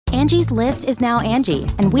Angie's List is now Angie,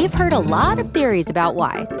 and we've heard a lot of theories about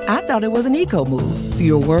why. I thought it was an eco move.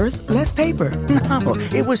 Fewer words, less paper. No,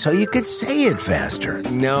 it was so you could say it faster.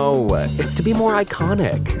 No, it's to be more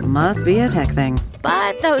iconic. Must be a tech thing.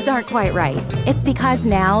 But those aren't quite right. It's because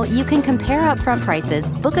now you can compare upfront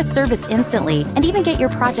prices, book a service instantly, and even get your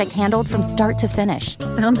project handled from start to finish.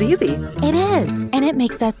 Sounds easy. It is, and it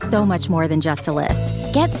makes us so much more than just a list.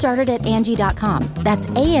 Get started at Angie.com. That's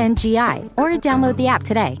ANGI, or download the app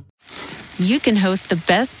today. You can host the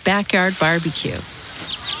best backyard barbecue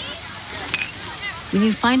when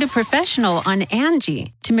you find a professional on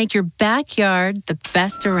Angie to make your backyard the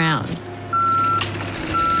best around.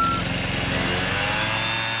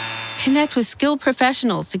 Connect with skilled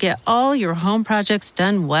professionals to get all your home projects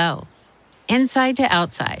done well. Inside to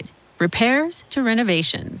outside, repairs to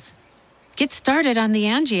renovations. Get started on the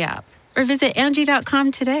Angie app or visit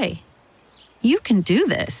Angie.com today. You can do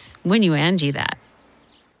this when you Angie that.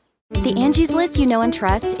 The Angie's List you know and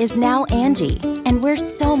trust is now Angie, and we're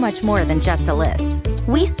so much more than just a list.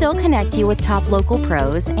 We still connect you with top local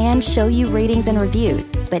pros and show you ratings and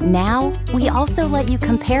reviews, but now we also let you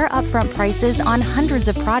compare upfront prices on hundreds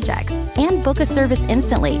of projects and book a service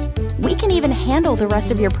instantly. We can even handle the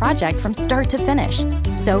rest of your project from start to finish.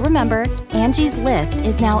 So remember, Angie's List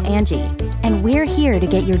is now Angie, and we're here to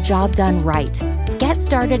get your job done right. Get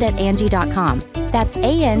started at Angie.com. That's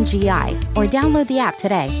ANGI, or download the app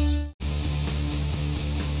today.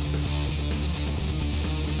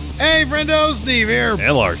 Hey, friendo, Steve here.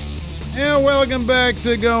 And Lars. And welcome back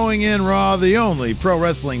to Going In Raw, the only pro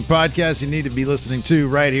wrestling podcast you need to be listening to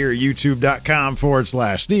right here at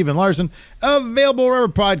youtube.com/Steven Larson. Available wherever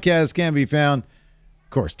podcasts can be found.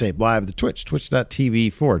 Of course, tape live at the Twitch,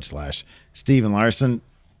 twitch.tv/Steven Larson.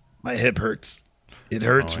 My hip hurts. It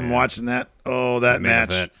hurts from watching that. Oh, that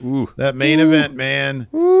match. That main event, man.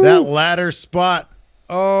 That ladder spot.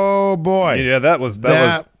 Oh boy. Yeah, that was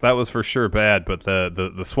for sure bad, but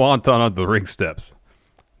the swanton on the ring steps.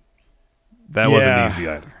 That wasn't easy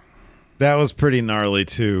either. That was pretty gnarly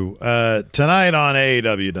too. Tonight on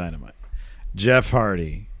AEW Dynamite, Jeff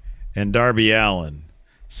Hardy and Darby Allin.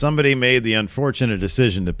 Somebody made the unfortunate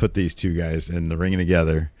decision to put these two guys in the ring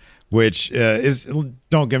together, which is,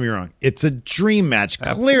 don't get me wrong, it's a dream match.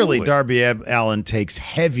 Absolutely. Clearly, Darby Allin takes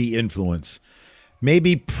heavy influence,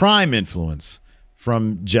 maybe prime influence,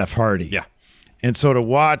 from Jeff Hardy. Yeah. And so to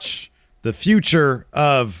watch the future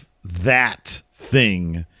of that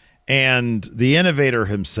thing and the innovator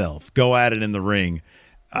himself go at it in the ring,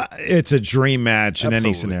 it's a dream match in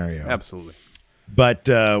any scenario. Absolutely. But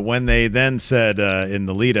when they then said in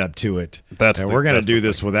the lead up to it, we're going to do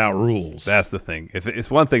this without rules. That's the thing.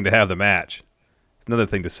 It's one thing to have the match. It's another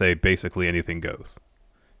thing to say basically anything goes.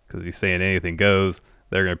 Because he's saying anything goes,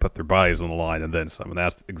 they're going to put their bodies on the line and then some. And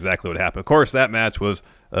that's exactly what happened. Of course, that match was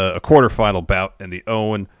a quarterfinal bout in the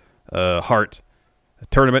Owen Hart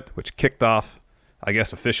tournament, which kicked off, I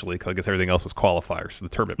guess, officially, because I guess everything else was qualifiers. So the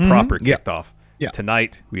tournament proper kicked off. Yeah.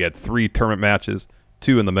 Tonight, we had 3 tournament matches,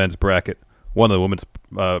 2 in the men's bracket, 1 in the women's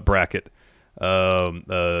bracket.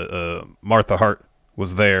 Martha Hart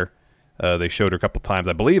was there. They showed her a couple times.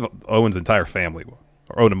 I believe Owen's entire family,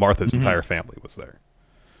 or Owen and Martha's entire family was there.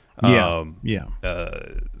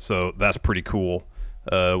 So that's pretty cool.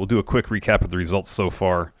 We'll do a quick recap of the results so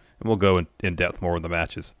far, and we'll go in depth more in the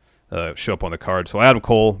matches. Show up on the card. So Adam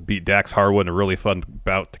Cole beat Dax Harwood in a really fun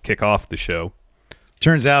bout to kick off the show.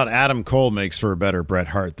 Turns out Adam Cole makes for a better Bret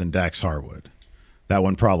Hart than Dax Harwood. That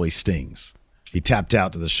one probably stings. He tapped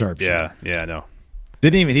out to the sharpshooter. Yeah, I know.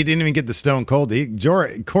 He didn't even get the Stone Cold.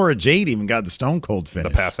 Cora Jade even got the Stone Cold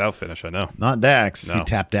finish. The pass out finish, I know. Not Dax. No. He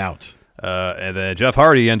tapped out. And then Jeff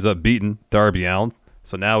Hardy ends up beating Darby Allin.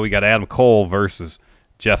 So now we got Adam Cole versus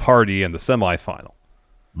Jeff Hardy in the semifinal.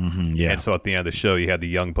 Yeah. And so at the end of the show, you had the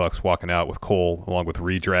Young Bucks walking out with Cole along with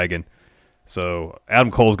Redragon. So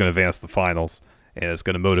Adam Cole's going to advance the finals, and it's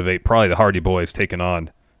going to motivate probably the Hardy Boys taking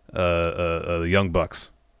on the Young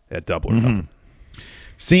Bucks at Double or Nothing.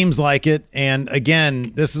 Seems like it. And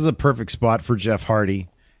again, this is a perfect spot for Jeff Hardy.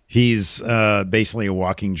 He's basically a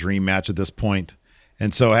walking dream match at this point.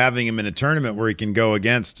 And so having him in a tournament where he can go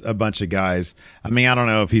against a bunch of guys, I mean, I don't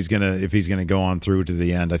know if he's gonna go on through to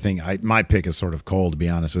the end. I think my pick is sort of Cole, to be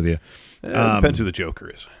honest with you. Depends who the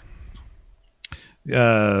Joker is.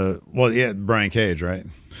 Well, yeah, Brian Cage, right?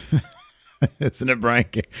 Isn't it Brian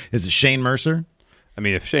Cage? Is it Shane Mercer? I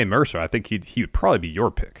mean, if Shane Mercer, I think he would probably be your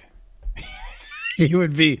pick. He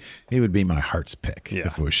would be my heart's pick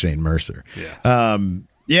if it was Shane Mercer. Yeah.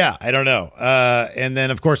 Yeah, I don't know. And then,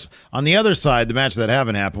 of course, on the other side, the match that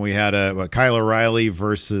haven't happened, we had Kyle O'Reilly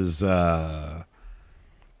versus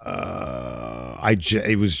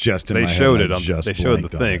It was just in They my showed head. it. They showed the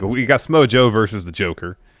blanked on thing. it. We got Samoa Joe versus the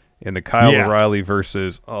Joker, and the Kyle Yeah. O'Reilly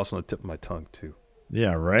versus. Oh, it's on the tip of my tongue too.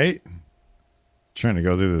 Yeah, right. Trying to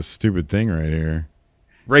go through this stupid thing right here.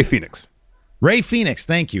 Ray Phoenix. Ray Phoenix,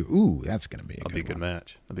 thank you. Ooh, that's gonna be That'll be a good one.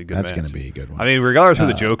 match. That'll be a good That's match. gonna be a good one. I mean, regardless of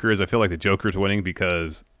who the Joker is, I feel like the Joker's winning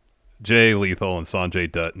because Jay Lethal and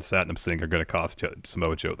Sanjay Dutt and Satnam Singh are going to cost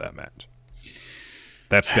Samoa Joe that match.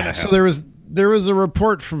 That's going to happen. So there was a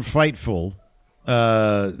report from Fightful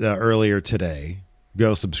earlier today.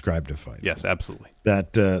 Go subscribe to Fightful. Yes, absolutely.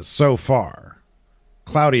 That so far,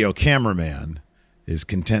 Claudio Cameraman is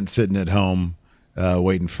content sitting at home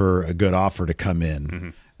waiting for a good offer to come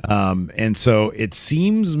in. And so it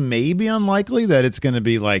seems maybe unlikely that it's going to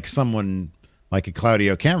be like someone like a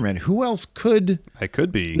Claudio Cameraman. Who else could It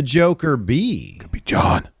could be the Joker be? Could be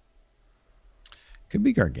John. Could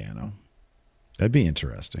be Gargano. That'd be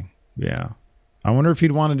interesting. Yeah. I wonder if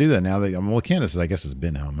he'd want to do that now that Candace, I guess, has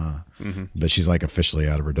been home, but she's like officially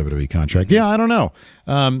out of her WWE contract. Yeah, I don't know.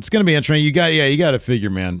 It's going to be interesting. You got to figure,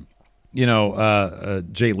 man. You know,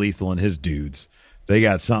 Jay Lethal and his dudes, they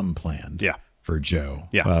got something planned. Yeah. For Joe.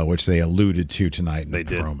 Yeah. Which they alluded to tonight in the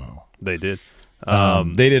promo. They did.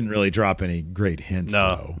 They didn't really drop any great hints.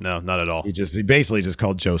 No, though. no, not at all. He basically just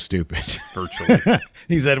called Joe stupid. Virtually.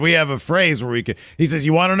 He said, we have a phrase where we could, he says,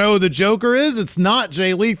 you want to know who the Joker is? It's not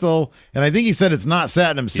Jay Lethal. And I think he said it's not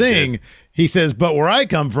Satnam Singh. He says, but where I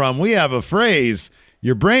come from, we have a phrase.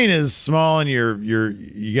 Your brain is small and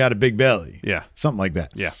you got a big belly. Yeah. Something like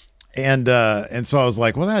that. Yeah. And so I was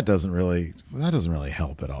like, well, that doesn't really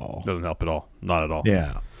help at all. Doesn't help at all. Not at all.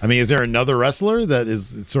 Yeah. I mean, is there another wrestler that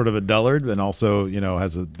is sort of a dullard and also,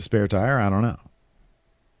 has a spare tire? I don't know.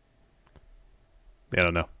 Yeah, I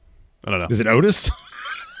don't know. Is it Otis?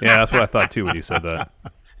 Yeah, that's what I thought too when you said that.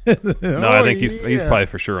 No, I think he's probably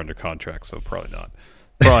for sure under contract, so probably not.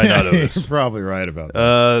 Probably not Otis. You're probably right about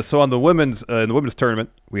that. So on the women's in the women's tournament,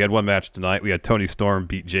 we had one match tonight. We had Toni Storm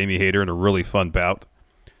beat Jamie Hayter in a really fun bout.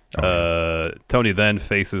 Tony then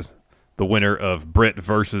faces the winner of Britt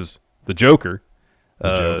versus the Joker.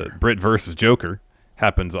 Britt versus Joker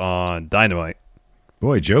happens on Dynamite.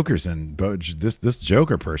 Boy, Joker's in this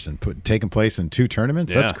Joker person taking place in 2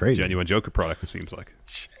 tournaments. Yeah, That's crazy. Genuine Joker products, it seems like.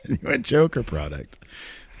 Genuine Joker product.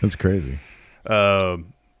 That's crazy. They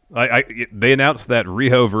announced that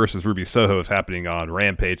Riho versus Ruby Soho is happening on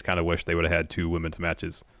Rampage. Kind of wish they would have had 2 women's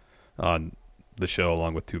matches on the show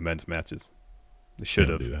along with 2 men's matches. They should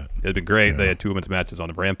have. It'd been great. Yeah. They had 2 women's matches on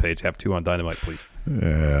the Rampage. Have 2 on Dynamite, please.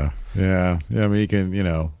 Yeah. I mean, you can,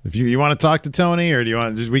 if you want to talk to Tony, or do you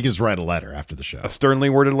want to we can just write a letter after the show. A sternly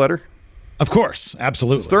worded letter? Of course,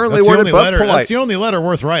 absolutely. Sternly worded, but polite. That's the only letter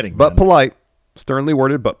worth writing. But polite. Sternly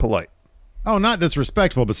worded, but polite. Oh, not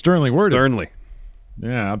disrespectful, but sternly worded. Sternly.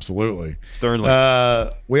 Yeah, absolutely. Sternly.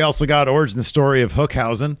 We also got origin story of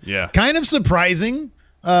Hookhausen. Yeah. Kind of surprising.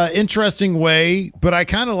 Interesting way, but I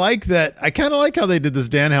kind of like that. I kind of like how they did this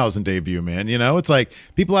Danhausen debut, man. It's like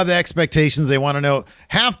people have the expectations. They want to know.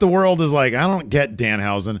 Half the world is like, I don't get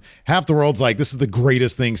Danhausen. Half the world's like, this is the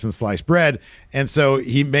greatest thing since sliced bread. And so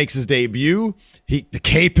he makes his debut. The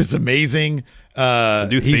cape is amazing. The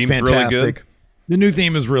new he's theme's fantastic. really good. The new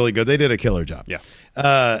theme is really good. They did a killer job. Yeah.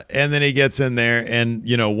 And then he gets in there and,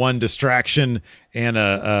 one distraction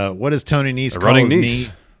and what does Tony Nese call running his knee?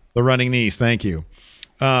 The running knees. Thank you.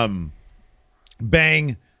 Bang,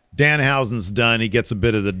 Danhausen's done. He gets a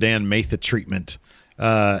bit of the Dan Matha treatment.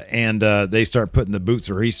 And they start putting the boots,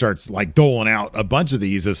 or he starts like doling out a bunch of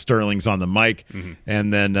these as Sterling's on the mic. Mm-hmm.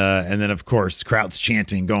 And then of course, crowd's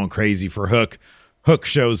chanting, going crazy for Hook. Hook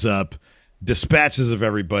shows up, dispatches of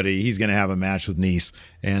everybody. He's going to have a match with Nese,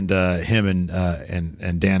 and him and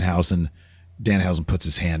Danhausen. Danhausen puts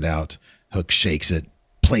his hand out. Hook shakes it.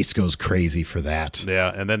 Place goes crazy for that.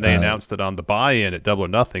 Yeah, and then they announced that on the buy-in at Double or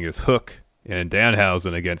Nothing is Hook and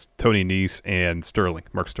Danhausen against Tony Nese and Sterling,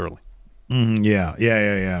 Mark Sterling.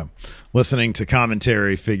 Yeah. Listening to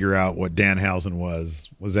commentary, figure out what Danhausen was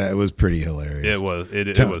that it was pretty hilarious. It was.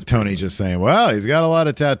 It was. Tony just saying, "Well, he's got a lot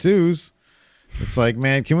of tattoos." It's like,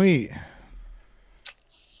 man, can we?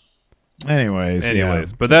 Anyways, yeah.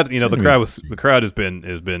 But that the crowd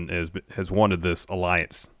has wanted this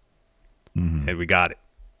alliance, and we got it.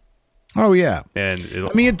 Oh yeah, and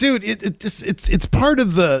it's part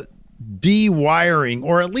of the de-wiring,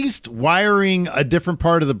 or at least wiring a different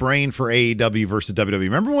part of the brain for AEW versus WWE.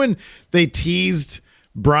 Remember when they teased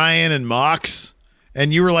Bryan and Mox,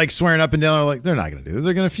 and you were like swearing up and down, like they're not going to do this.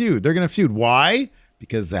 They're going to feud. Why?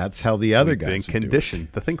 Because that's how the other guys have been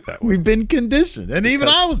conditioned to think that way. We've been conditioned, and even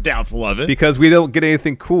I was doubtful of it because we don't get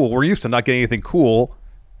anything cool. We're used to not getting anything cool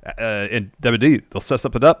in WWE. They'll set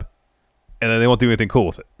something up, and then they won't do anything cool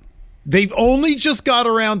with it. They've only just got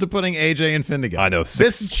around to putting AJ and Finn together. I know.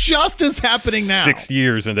 This just is happening now. 6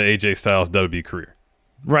 years into AJ Styles' WWE career.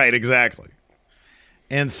 Right, exactly.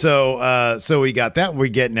 And so we got that. We're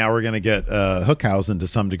going to get Hookhausen to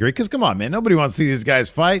some degree. Because come on, man, nobody wants to see these guys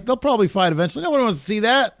fight. They'll probably fight eventually. Nobody wants to see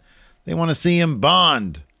that. They want to see him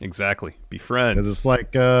bond. Exactly. Be friends. Because it's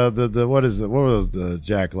like what were those? The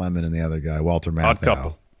Jack Lemmon and the other guy, Walter Matthau. Odd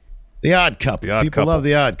Couple. The Odd Couple. People love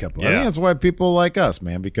the Odd Couple. Yeah. I think that's why people like us,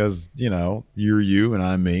 man. Because you're you and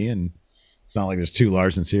I'm me, and it's not like there's two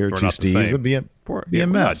Larsens here, We're two not the Steves. same. It'd be a We're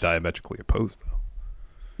mess. not diametrically opposed, though.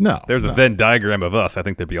 No, There's a Venn diagram of us. I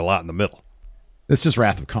think there'd be a lot in the middle. It's just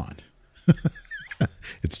Wrath of Khan.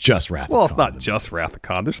 It's just Wrath of Khan. Well, it's not just Wrath of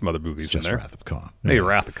Khan. There's some other movies It's just in there. Wrath of Khan. Maybe Yeah.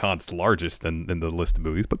 Wrath of Khan's the largest in the list of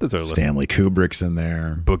movies, but there's other Stanley Kubrick's in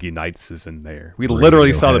there. Boogie Nights is in there. We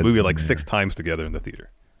literally saw the Radiohead's movie in like there. 6 times together in the theater.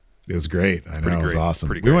 It was great. I know. Pretty It was great. awesome.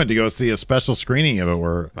 Pretty We great. went to go see a special screening of it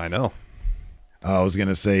where I know. I was going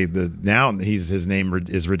to say now his name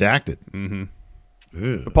is redacted.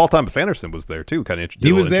 But Paul Thomas Anderson was there too. Kind of interesting.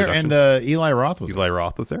 He was there, and Eli Roth was Eli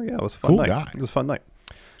Roth was there. Yeah, it was a fun Cool night. guy. It was a fun night.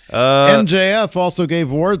 MJF also gave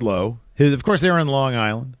Wardlow of course, they were in Long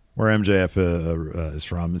Island, where MJF is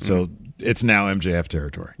from, so it's now MJF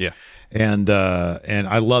territory. Yeah, and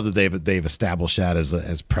I love that they've established that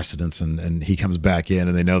as precedence, and he comes back in,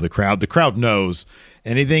 and they know the crowd. The crowd knows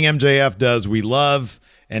anything MJF does, we love.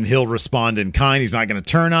 And he'll respond in kind. He's not going to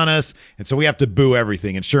turn on us. And so we have to boo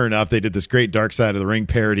everything. And sure enough, they did this great Dark Side of the Ring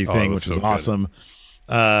parody thing, which was so awesome.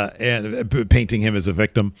 And painting him as a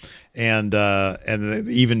victim. And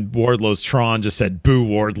even Wardlow's Tron just said, boo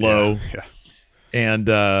Wardlow. Yeah. And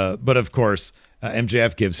but of course,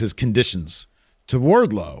 MJF gives his conditions to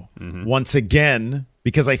Wardlow once again,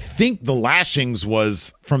 because I think the lashings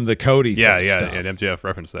was from the Cody stuff. And MJF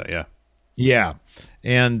referenced that, Yeah.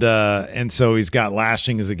 And so he's got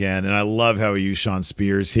lashings again, and I love how he used Sean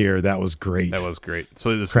Spears here. That was great. That was great.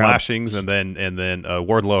 So there's Crowd. lashings, and then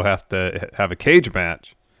Wardlow has to have a cage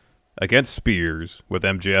match against Spears with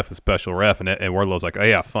MJF as special ref, and Wardlow's like, oh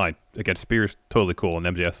yeah, fine, against Spears, totally cool.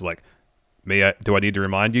 And MJF is like, do I need to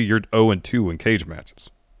remind you, you're 0-2 in cage matches?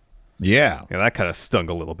 Yeah. And that kind of stung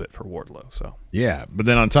a little bit for Wardlow. So Yeah, but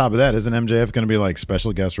then on top of that, isn't MJF going to be like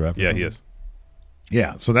special guest ref? yeah, he is.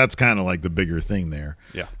 Yeah, so that's kind of like the bigger thing there.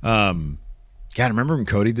 Yeah. God, remember when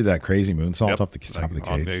Cody did that crazy moonsault off the top of the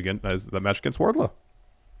cage? Again, as the match against Wardlow.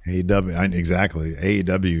 AEW, exactly.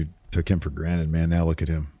 AEW took him for granted, man. Now look at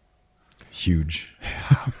him. Huge.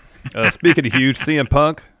 Speaking of huge, CM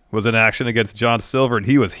Punk was in action against John Silver, and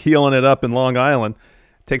he was healing it up in Long Island.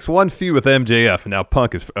 Takes one feud with MJF, and now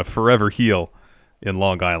Punk is a forever heel in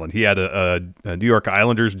Long Island. He had a New York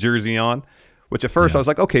Islanders jersey on, which at first I was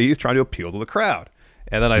like, okay, he's trying to appeal to the crowd.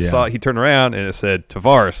 And then I saw he turned around and it said,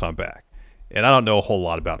 Tavares, I'm back. And I don't know a whole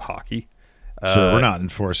lot about hockey. Sure, we're not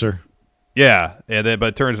enforcer. Yeah, but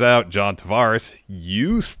it turns out John Tavares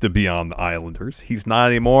used to be on the Islanders. He's not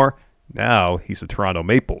anymore. Now he's a Toronto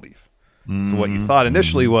Maple Leaf. So what you thought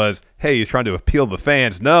initially was, hey, he's trying to appeal to the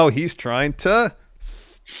fans. No, he's trying to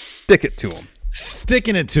stick it to them.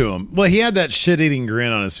 Sticking it to him. Well, he had that shit-eating grin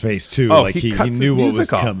on his face, too. Oh, like he cuts knew his what was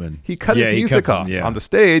music off. coming. He cut his music off on the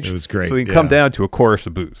stage. It was great. So he can come down to a chorus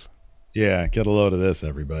of booze. Yeah, get a load of this,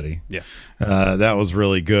 everybody. Yeah. That was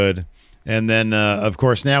really good. And then, of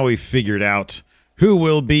course, now we've figured out who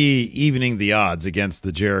will be evening the odds against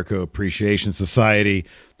the Jericho Appreciation Society.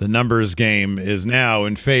 The numbers game is now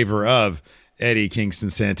in favor of Eddie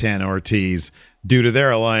Kingston Santana Ortiz due to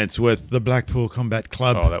their alliance with the Blackpool Combat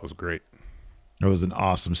Club. Oh, that was great. It was an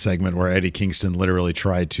awesome segment where Eddie Kingston literally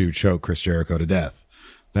tried to choke Chris Jericho to death.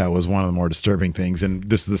 That was one of the more disturbing things. And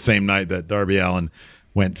this is the same night that Darby Allin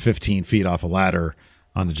went 15 feet off a ladder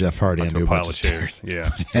onto Jeff Hardy and Onto a a bunch pile of of chairs. stairs.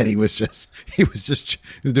 Yeah. And he was doing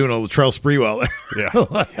a Latrell Sprewell there.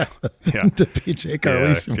 Yeah. To PJ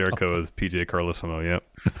Carlissimo. Yeah, Jericho is PJ Carlissimo,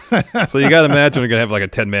 yep. So you got to imagine we're going to have like a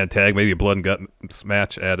 10-man tag, maybe a blood and guts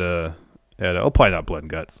match at probably not blood and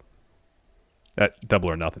guts. At Double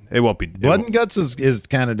or Nothing. It won't be. Blood and Guts is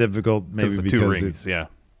kind of difficult, maybe the because two rings,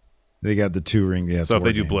 they got the 2 ring. Yeah, so if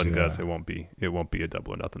they do Blood and Guts, it won't be a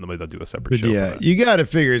Double or Nothing. Maybe they'll do a separate but show. yeah, for that. you got to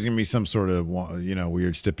figure it's gonna be some sort of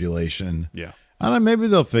weird stipulation. Yeah. I don't know. Maybe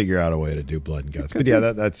they'll figure out a way to do Blood and Guts. But yeah,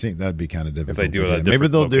 that'd be kind of difficult. If they do it But at a yeah, different maybe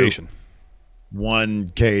they'll location. do one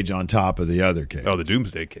cage on top of the other cage. Oh, the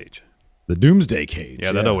Doomsday Cage. The Doomsday Cage.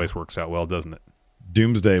 Yeah, that always works out well, doesn't it?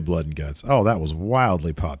 Doomsday Blood and Guts. Oh, that was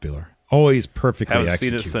wildly popular. Always perfectly Haven't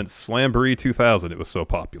executed. seen it since Slamboree 2000. It was so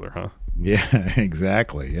popular, huh? Yeah,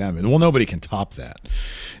 exactly. Yeah, I mean, well, nobody can top that.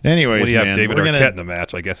 Anyways, When you man, have David we're Arquette gonna. in a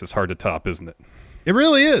match, I guess it's hard to top, isn't it? It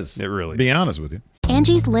really is. It really Be is. honest with you.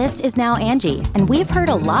 Angie's List is now Angie, and we've heard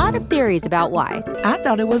a lot of theories about why. I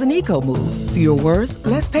thought it was an eco move. Fewer words,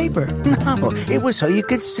 less paper. No, it was so you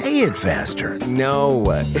could say it faster. No,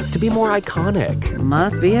 it's to be more iconic.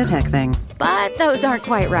 Must be a tech thing. But those aren't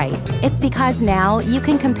quite right. It's because now you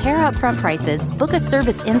can compare upfront prices, book a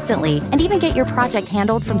service instantly, and even get your project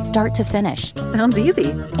handled from start to finish. Sounds easy.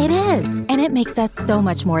 It is, and it makes us so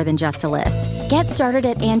much more than just a list. Get started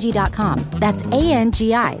at Angie.com. That's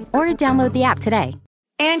ANGI, or download the app today.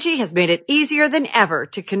 Angie has made it easier than ever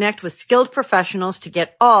to connect with skilled professionals to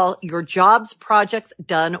get all your jobs projects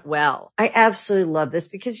done well. I absolutely love this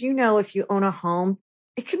because, if you own a home,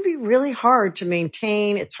 it can be really hard to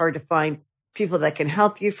maintain. It's hard to find people that can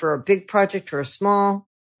help you for a big project or a small.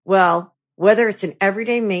 Well, whether it's in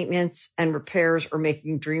everyday maintenance and repairs or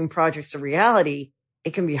making dream projects a reality,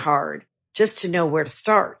 it can be hard just to know where to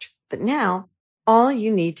start. But now all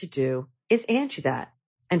you need to do is Angie that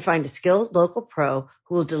and find a skilled local pro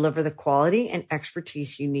who will deliver the quality and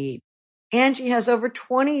expertise you need. Angie has over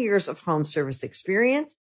 20 years of home service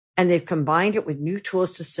experience, and they've combined it with new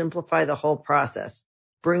tools to simplify the whole process.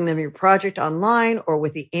 Bring them your project online or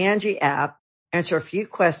with the Angie app, answer a few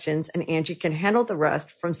questions, and Angie can handle the rest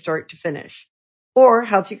from start to finish. Or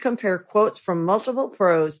help you compare quotes from multiple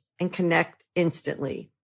pros and connect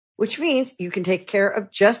instantly, which means you can take care of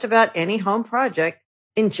just about any home project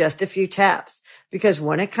in just a few taps. Because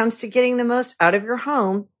when it comes to getting the most out of your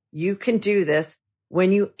home, you can do this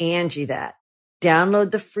when you Angie that.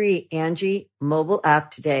 Download the free Angie mobile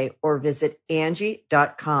app today or visit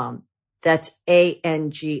Angie.com. That's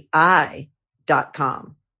ANGI.com.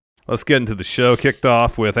 Let's get into the show. Kicked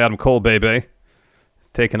off with Adam Cole, baby,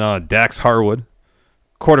 taking on Dax Harwood.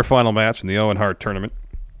 Quarterfinal match in the Owen Hart tournament.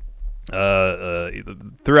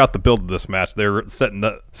 Throughout the build of this match, they were setting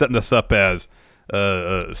this up as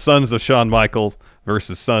sons of Shawn Michaels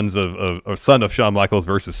versus son of Shawn Michaels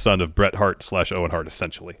versus son of Bret Hart / Owen Hart.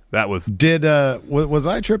 Essentially, that was. Was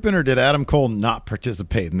I tripping, or did Adam Cole not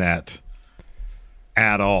participate in that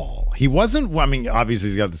at all? He wasn't. I mean, obviously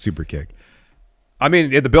he's got the super kick. I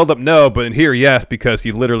mean, in the build up, no, but in here, yes, because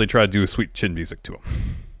he literally tried to do a sweet chin music to him.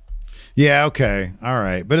 Yeah. Okay. All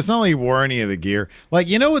right. But it's not like he wore any of the gear. Like,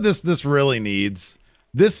 you know what this really needs?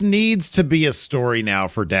 This needs to be a story now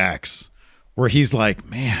for Dax, where he's like,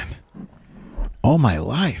 man, all my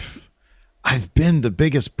life, I've been the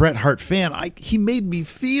biggest Bret Hart fan. He made me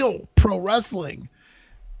feel pro wrestling.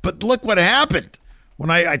 But look what happened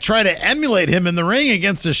when I try to emulate him in the ring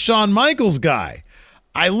against a Shawn Michaels guy.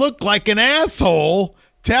 I look like an asshole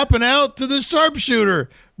tapping out to the sharpshooter.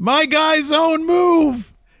 My guy's own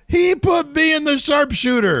move. He put me in the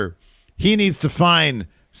sharpshooter. He needs to find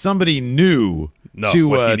somebody new to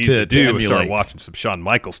emulate. Start watching some Shawn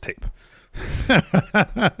Michaels tape. That's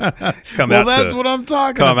what I'm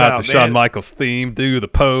talking about. Come out to Shawn Michaels theme, do the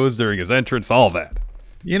pose during his entrance, all that.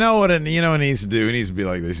 You know what he needs to do? He needs to be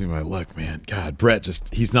like this. He's like, look, man, God, Bret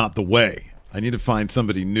he's not the way. I need to find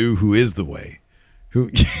somebody new who is the way. Who?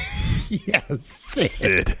 Yes,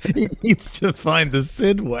 Sid. He needs to find the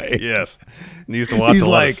Sid way. Yes, he needs to watch a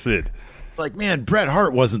lot of Sid. Like, man, Bret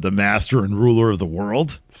Hart wasn't the master and ruler of the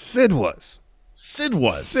world. Sid was. Sid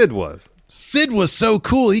was so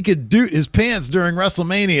cool he could doot his pants during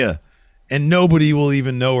WrestleMania, and nobody will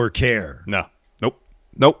even know or care. No.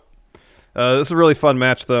 Nope. This is a really fun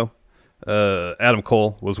match, though. Adam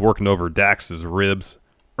Cole was working over Dax's ribs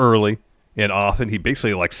early and often. He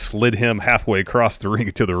basically slid him halfway across the ring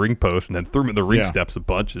to the ring post and then threw him in the ring steps a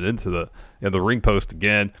bunch and into the ring post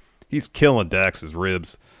again. He's killing Dax's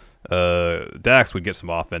ribs. Dax would get some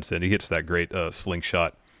offense in. He hits that great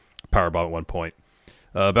slingshot powerbomb at one point.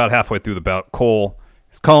 About halfway through the bout, Cole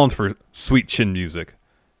is calling for sweet chin music.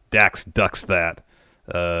 Dax ducks that.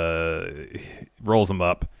 Rolls him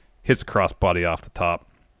up. Hits a crossbody off the top.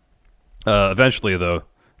 Eventually, though,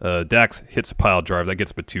 Dax hits a pile driver. That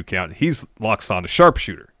gets him a 2 count. He locks on a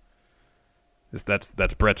sharpshooter.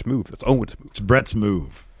 That's Bret's move. That's Owen's move. It's Bret's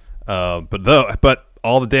move. But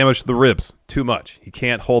all the damage to the ribs, too much. He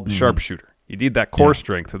can't hold the sharpshooter. You need that core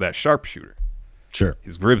strength of that sharpshooter. Sure.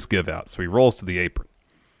 His ribs give out, so he rolls to the apron.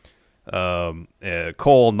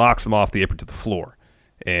 Cole knocks him off the apron to the floor,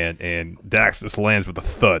 and Dax just lands with a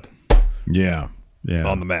thud. Yeah.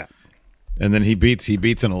 On the mat. And then he beats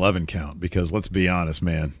an 11 count because, let's be honest,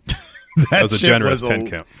 man, that was a generous 10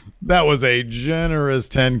 count. That was a generous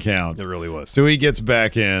 10 count. It really was. So he gets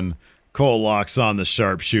back in. Cole locks on the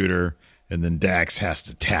sharpshooter, and then Dax has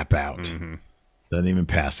to tap out. Mm-hmm. Doesn't even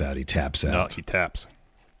pass out. He taps out. No, he taps.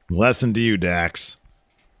 Lesson to you, Dax.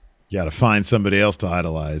 You got to find somebody else to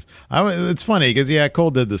idolize. It's funny because,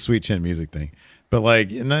 Cole did the sweet chin music thing. But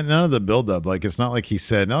like none of the buildup, like it's not like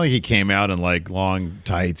he came out in like long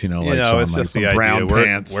tights, like it's like just some the brown idea.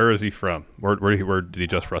 pants. Where is he from? Where did he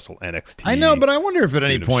just wrestle NXT? I know, but I wonder if at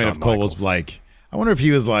any Student of point Shawn if Cole Michaels. was like, I wonder if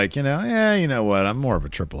he was like, you know what? I'm more of a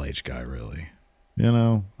Triple H guy, really.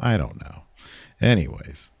 I don't know.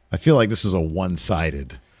 Anyways, I feel like this is a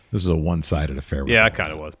one-sided affair. Yeah, it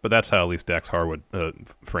kind of was, but that's how at least Dax Harwood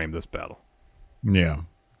framed this battle. Yeah.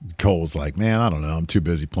 Cole was like, man, I don't know. I'm too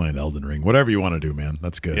busy playing Elden Ring. Whatever you want to do, man.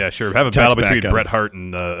 That's good. Yeah, sure. Have a Text battle back between up. Bret Hart and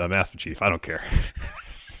Master Chief. I don't care.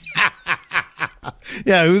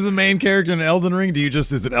 Yeah, who's the main character in Elden Ring?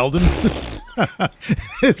 Is it Elden?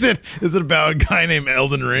 Is it about a guy named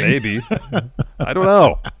Elden Ring? Maybe. I don't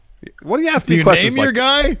know. What are you asking Do me you questions name your like-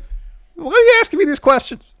 guy? Why are you asking me these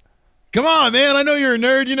questions? Come on, man. I know you're a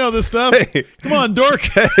nerd. You know this stuff. Hey. Come on, dork.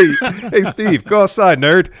 Hey, Steve, go outside,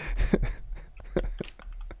 nerd.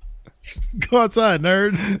 Go outside,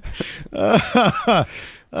 nerd.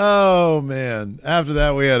 Oh, man. After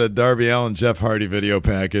that, we had a Darby Allin, Jeff Hardy video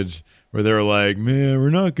package where they were like, man, we're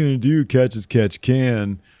not going to do catch as catch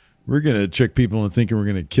can. We're going to trick people into thinking we're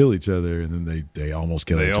going to kill each other. And then they almost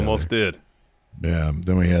killed each other. They almost did. Yeah.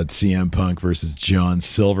 Then we had CM Punk versus John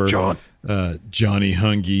Silver. John. Johnny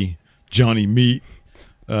Hungy. Johnny Meat.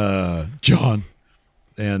 John.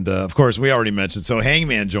 And, of course, we already mentioned. So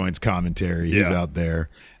Hangman joins commentary. He's Yeah. out there.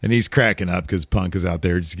 And he's cracking up because Punk is out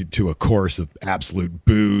there just to a course of absolute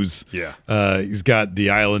booze. Yeah. He's got the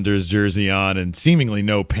Islanders jersey on and seemingly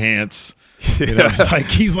no pants. It's like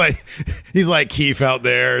he's like Keith out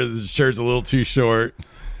there. His shirt's a little too short.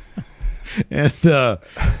 And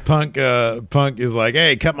Punk is like,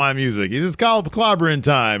 hey, cut my music. He's just clobbering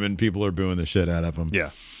time, and people are booing the shit out of him. Yeah.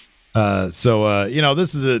 So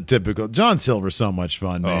this is a typical John Silver's so much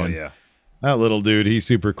fun, man. Oh, yeah. That little dude, he's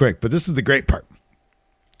super quick. But this is the great part.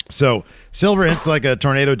 So Silver hits like a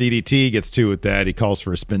tornado DDT, gets two with that. He calls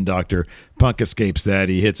for a spin doctor. Punk escapes that.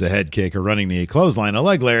 He hits a head kick, a running knee, a clothesline, a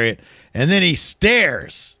leg lariat, and then he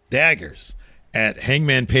daggers at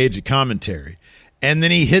Hangman Page at commentary. And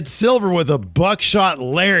then he hits Silver with a buckshot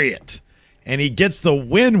lariat, and he gets the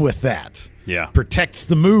win with that. Yeah. Protects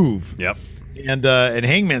the move. Yep. And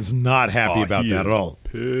Hangman's not happy about he that at is all.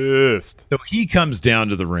 Pissed. So he comes down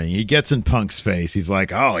to the ring. He gets in Punk's face. He's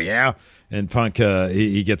like, oh, yeah. And Punk,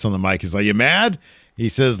 he gets on the mic. He's like, you mad? He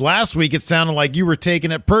says, last week it sounded like you were taking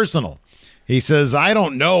it personal. He says, I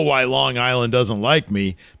don't know why Long Island doesn't like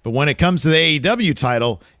me, but when it comes to the AEW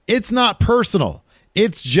title, it's not personal.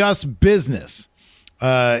 It's just business.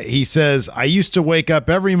 He says, I used to wake up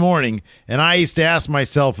every morning and I used to ask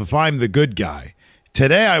myself if I'm the good guy.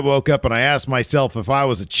 Today I woke up and I asked myself if I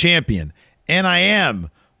was a champion, and I am.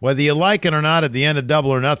 Whether you like it or not, at the end of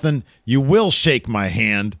Double or Nothing, you will shake my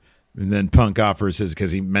hand. And then Punk offers his,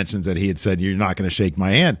 because he mentions that he had said, you're not going to shake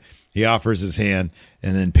my hand. He offers his hand,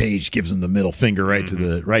 and then Page gives him the middle finger right to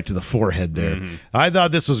the forehead there. Mm-hmm. I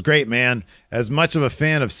thought this was great, man. As much of a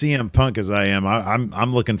fan of CM Punk as I am,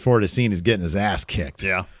 I'm looking forward to seeing his getting his ass kicked.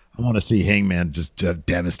 Yeah. I want to see Hangman just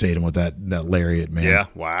devastate him with that lariat, man. Yeah.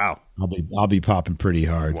 Wow. I'll be popping pretty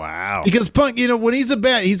hard. Wow. Because Punk, when he's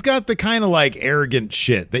he's got the kind of like arrogant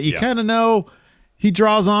shit that you Yeah. kind of know he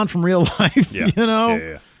draws on from real life, Yeah.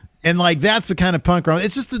 Yeah. And like that's the kind of Punk.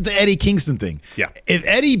 It's just the Eddie Kingston thing. Yeah. If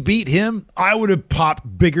Eddie beat him, I would have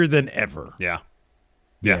popped bigger than ever. Yeah.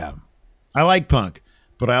 I like Punk,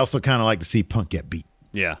 but I also kind of like to see Punk get beat.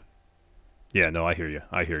 Yeah. Yeah, no, I hear you.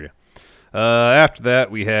 After that,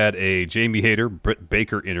 we had a Jamie Hayter, Britt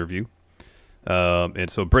Baker interview.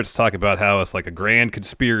 And so Britt's talking about how it's like a grand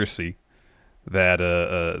conspiracy that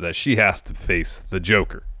that she has to face the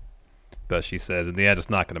Joker. But she says, in the end,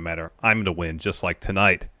 it's not going to matter. I'm going to win, just like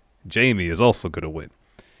tonight. Jamie is also going to win.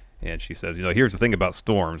 And she says, here's the thing about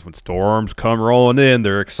storms. When storms come rolling in,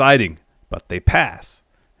 they're exciting, but they pass.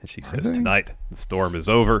 And she says, tonight, the storm is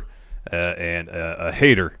over, and a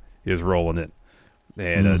hater is rolling in.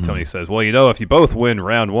 And Tony says, well, if you both win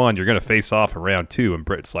round one, you're going to face off in round two. And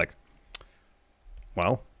Britt's like,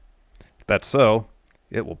 well, if that's so,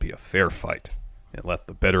 it will be a fair fight, and let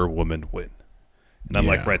the better woman win. And I'm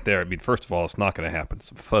like, right there, first of all, it's not going to happen.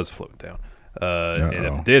 Some fuzz floating down. And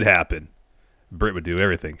if it did happen, Britt would do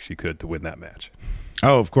everything she could to win that match.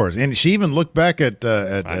 Oh, of course. And she even looked back at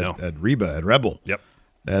Reba, at Rebel. Yep.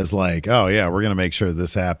 As like, oh, yeah, we're going to make sure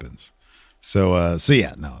this happens. So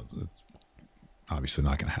yeah, no, it's obviously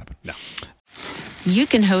not going to happen. No. You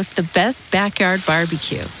can host the best backyard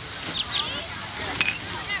barbecue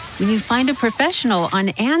when you find a professional on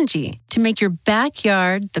Angie to make your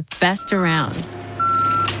backyard the best around.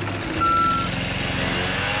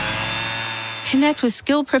 Connect with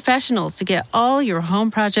skilled professionals to get all your home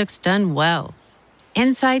projects done well.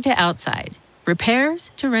 Inside to outside,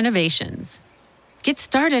 repairs to renovations. Get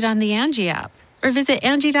started on the Angie app or visit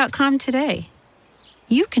Angie.com today.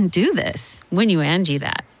 You can do this when you Angie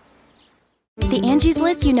that. The Angie's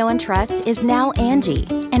List you know and trust is now Angie,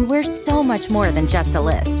 and we're so much more than just a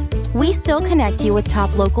list. We still connect you with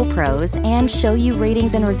top local pros and show you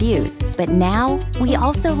ratings and reviews, but now we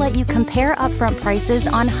also let you compare upfront prices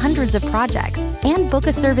on hundreds of projects and book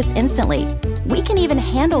a service instantly. We can even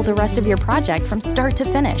handle the rest of your project from start to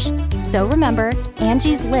finish. So remember,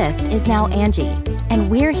 Angie's List is now Angie, and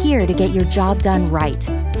we're here to get your job done right.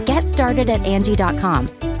 Get started at Angie.com.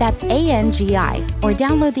 That's ANGI, or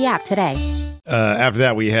download the app today. After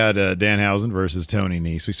that, we had Danhausen versus Tony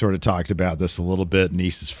Nese. We sort of talked about this a little bit.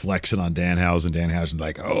 Nese is flexing on Danhausen. Danhausen's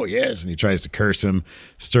like, oh, yes. And he tries to curse him.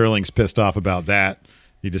 Sterling's pissed off about that.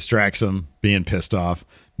 He distracts him, being pissed off.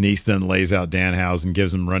 Nese then lays out Danhausen,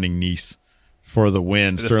 gives him running Nese for the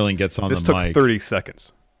win. Sterling gets on the mic. This took 30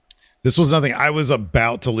 seconds. This was nothing. I was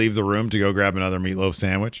about to leave the room to go grab another meatloaf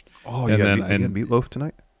sandwich. Oh, you got meatloaf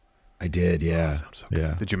tonight? I did, yeah. Oh, sounds so good.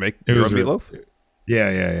 Yeah. Did you make your own meatloaf? Yeah.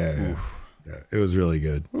 Yeah, it was really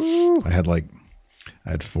good. I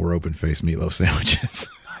had 4 open-faced meatloaf sandwiches.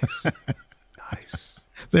 Nice.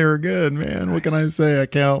 They were good, man. Nice. What can I say? I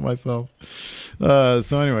can't help myself.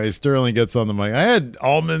 So anyway, Sterling gets on the mic. I had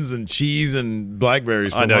almonds and cheese and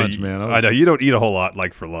blackberries for lunch, man. I know. You don't eat a whole lot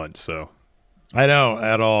for lunch, so. I know,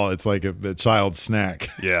 at all. It's like a child's snack.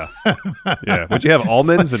 Yeah. Yeah. Would you have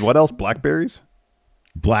almonds and what else? Blackberries?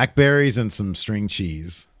 Blackberries and some string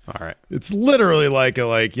cheese. All right. It's literally like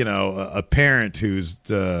a parent who's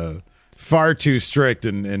far too strict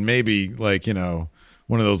and maybe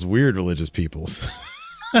one of those weird religious peoples.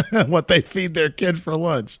 What they feed their kid for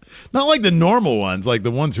lunch. Not like the normal ones, like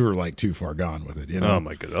the ones who are like too far gone with it, you know? Oh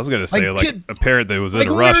my goodness. I was going to say a parent that was in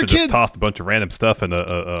a rush and just tossed a bunch of random stuff in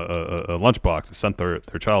a lunchbox and sent their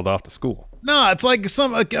child off to school. No, it's like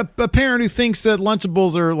a parent who thinks that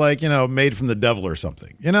Lunchables are made from the devil or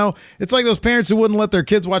something. It's like those parents who wouldn't let their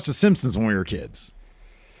kids watch The Simpsons when we were kids.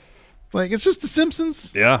 It's like, it's just The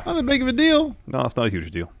Simpsons. Yeah. Not that big of a deal. No, it's not a huge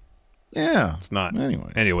deal. Yeah. It's not.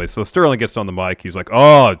 Anyway, so Sterling gets on the mic. He's like,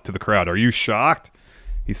 oh, to the crowd, are you shocked?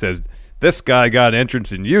 He says, this guy got an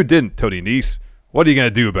entrance and you didn't, Tony Nese. What are you going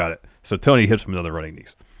to do about it? So Tony hits him another running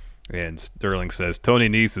Nese. And Sterling says, Tony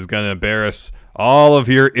Nese is going to embarrass all of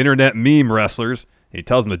your internet meme wrestlers. And he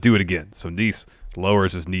tells him to do it again. So Nese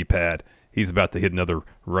lowers his knee pad. He's about to hit another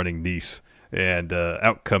running Nese. And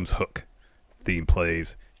out comes Hook. Theme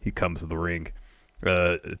plays. He comes to the ring.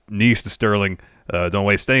 Nese to Sterling, don't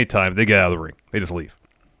waste any time. They get out of the ring. They just leave.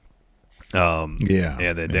 And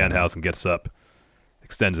then Danhausen gets up,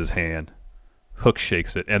 extends his hand. Hook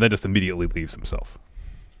shakes it, and then just immediately leaves himself.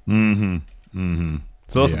 Mm-hmm. Mm-hmm.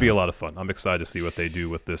 So this will be a lot of fun. I'm excited to see what they do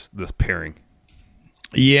with this pairing.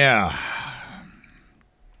 Yeah.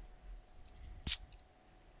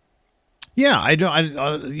 Yeah, I don't.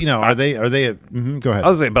 Are they? Go ahead. I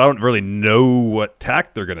was saying, but I don't really know what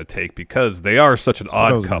tack they're going to take because they are such an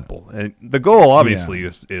odd couple. And the goal, obviously,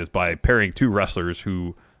 is by pairing 2 wrestlers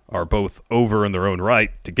who are both over in their own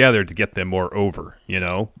right together to get them more over.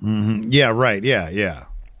 Mm-hmm. Yeah. Right. Yeah.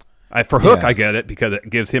 For Hook, I get it because it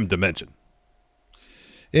gives him dimension.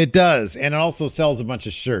 It does, and it also sells a bunch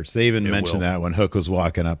of shirts. They even mentioned that when Hook was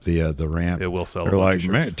walking up the ramp. It will sell. They're like,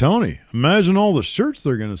 man, Tony, imagine all the shirts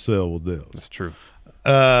they're going to sell with this. That's true.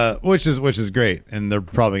 Which is great, and they're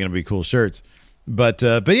probably going to be cool shirts. But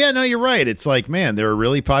yeah, no, you're right. It's like, man, they're a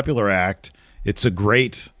really popular act. It's a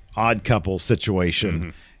great odd couple situation. Mm-hmm.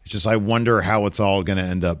 It's just I wonder how it's all going to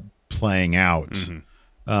end up playing out.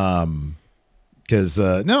 Mm-hmm. Because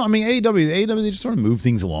AEW, they just sort of move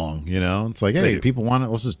things along. It's like, hey, people want it,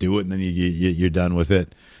 let's just do it, and then you're done with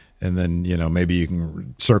it, and then maybe you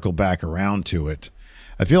can circle back around to it.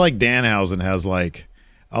 I feel like Danhausen has like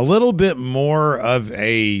a little bit more of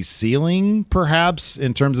a ceiling, perhaps,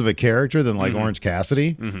 in terms of a character than like Orange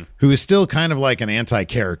Cassidy, who is still kind of like an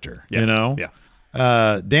anti-character. Yeah.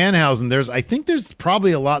 Danhausen, I think there's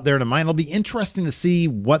probably a lot there to mine. It'll be interesting to see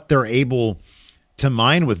what they're able to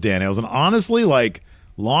mine with Danhausen. Honestly, like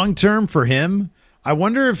long term for him, I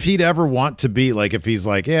wonder if he'd ever want to be like, if he's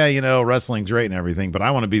like, wrestling's great and everything, but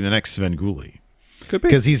I want to be the next Sven Gulli. Could be,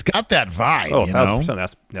 because he's got that vibe. Oh,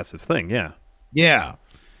 1,000%. That's his thing. Yeah.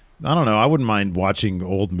 I don't know. I wouldn't mind watching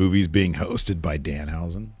old movies being hosted by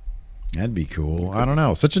Danhausen. That'd be cool. I don't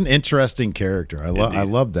know. Such an interesting character. I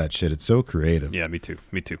love that shit. It's so creative. Yeah, me too.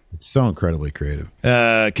 It's so incredibly creative.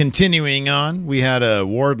 Continuing on, we had a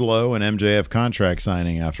Wardlow and MJF contract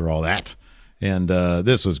signing after all that. And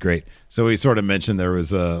this was great. So we sort of mentioned there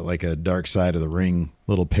was a Dark Side of the Ring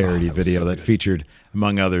little parody video that featured,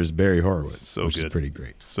 among others, Barry Horowitz. Which is pretty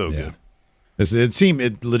great. So good.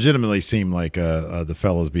 It legitimately seemed like the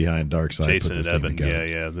fellows behind Darkseid Jason put this and thing Evan, together.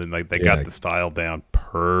 yeah. Then they got the style down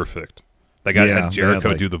perfect. They had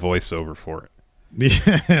Jericho do the voiceover for it.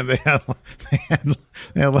 Yeah, they had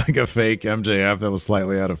like a fake MJF that was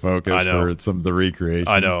slightly out of focus for some of the recreations.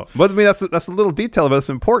 I know, but I mean that's a little detail, but it's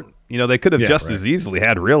important. They could have just as easily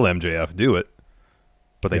had real MJF do it,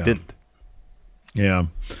 but they didn't. Yeah.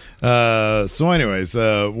 So anyways,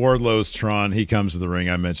 Wardlow's Tron, he comes to the ring.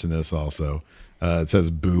 I mentioned this also. It says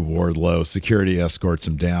boo Wardlow. Security escorts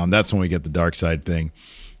him down. That's when we get the Darkseid thing.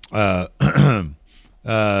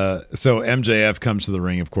 So MJF comes to the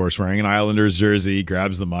ring, of course, wearing an Islanders jersey,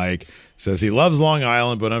 grabs the mic, says he loves Long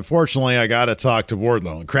Island, but unfortunately I got to talk to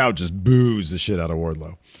Wardlow. And the crowd just boos the shit out of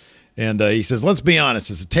Wardlow. And he says, let's be honest,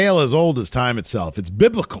 it's a tale as old as time itself. It's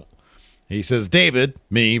biblical. He says, David,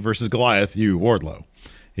 me versus Goliath, you, Wardlow.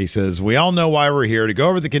 He says, we all know why we're here, to go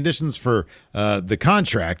over the conditions for the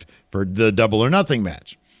contract for the Double or Nothing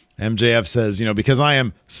match. MJF says, because I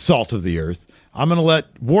am salt of the earth, I'm going to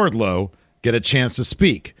let Wardlow get a chance to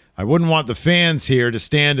speak. I wouldn't want the fans here to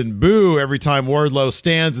stand and boo every time Wardlow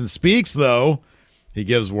stands and speaks, though. He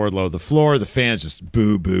gives Wardlow the floor. The fans just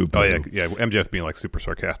boo, boo, boo. Oh, yeah. MJF being like super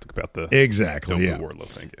sarcastic about the Wardlow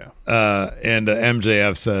thing, yeah. And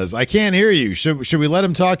MJF says, I can't hear you. Should we let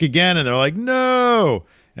him talk again? And they're like, no.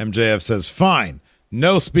 MJF says, fine.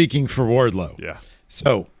 No speaking for Wardlow. Yeah.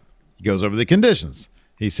 So he goes over the conditions.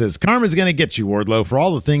 He says, karma's going to get you, Wardlow, for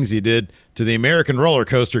all the things you did to the American roller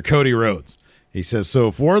coaster, Cody Rhodes. He says, so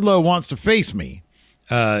if Wardlow wants to face me,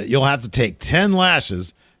 you'll have to take 10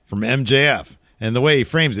 lashes from MJF. And the way he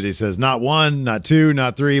frames it, he says, not 1, not 2,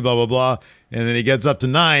 not 3, blah, blah, blah. And then he gets up to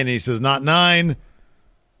 9, and he says, not 9,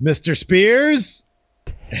 Mr. Spears.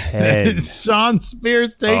 And Sean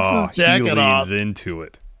Spears takes his jacket off. He leans into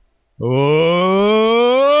it.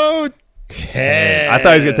 Oh, 10. I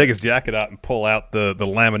thought he was going to take his jacket out and pull out the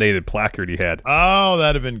laminated placard he had. Oh,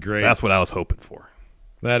 that'd have been great. That's what I was hoping for.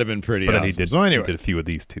 That'd have been pretty awesome. But He did, so anyway. he did a few of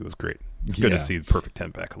these, too. It was great. It's good to see the perfect 10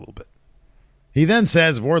 back a little bit. He then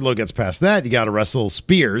says, if Wardlow gets past that, you got to wrestle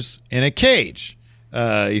Spears in a cage.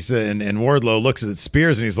 He said, and Wardlow looks at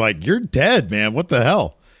Spears and he's like, you're dead, man. What the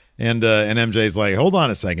hell? And MJ's like, hold on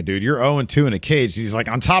a second, dude. You're 0-2 in a cage. He's like,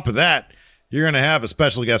 on top of that, you're going to have a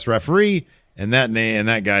special guest referee, and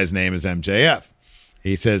that guy's name is MJF.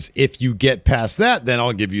 He says, if you get past that, then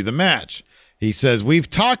I'll give you the match. He says, we've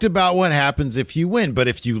talked about what happens if you win, but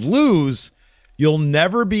if you lose, you'll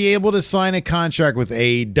never be able to sign a contract with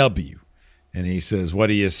AEW. And he says, what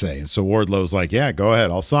do you say? And so Wardlow's like, yeah, go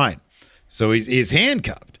ahead, I'll sign. So he's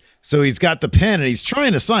handcuffed. So he's got the pen and he's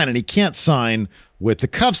trying to sign, and he can't sign with the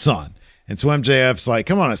cuffs on. And so MJF's like,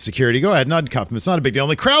 come on, security, go ahead and uncuff him. It's not a big deal.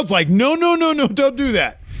 And the crowd's like, no, don't do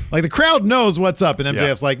that. Like, the crowd knows what's up. And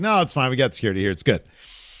MJF's like, no, it's fine. We got security here. It's good.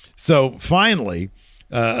 So finally,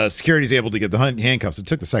 security's able to get the handcuffs. It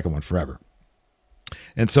took the second one forever.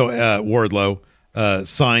 And so Wardlow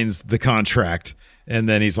signs the contract. And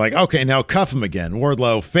then he's like, okay, now cuff him again.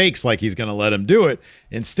 Wardlow fakes like he's going to let him do it.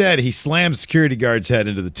 Instead, he slams security guard's head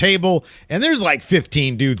into the table. And there's like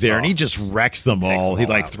 15 dudes there, and he just wrecks them all. He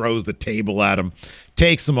throws the table at him,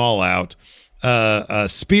 takes them all out.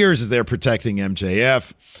 Spears is there protecting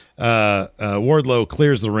MJF. Wardlow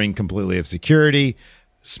clears the ring completely of security.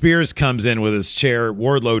 Spears comes in with his chair.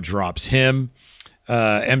 Wardlow drops him.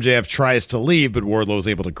 MJF tries to leave, but Wardlow's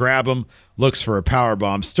able to grab him, looks for a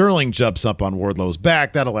powerbomb. Sterling jumps up on Wardlow's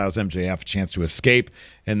back. That allows MJF a chance to escape.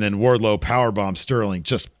 And then Wardlow powerbombs Sterling,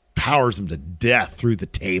 just powers him to death through the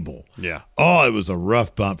table. Yeah. Oh, it was a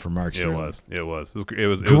rough bump for Mark Sterling. It was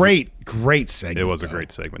great segment. It was a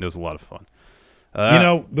great segment. It was a lot of fun.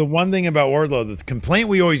 The one thing about Wardlow, the complaint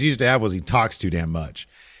we always used to have was he talks too damn much.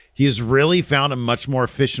 He has really found a much more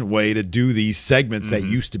efficient way to do these segments that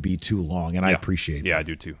used to be too long, and I appreciate that. Yeah, I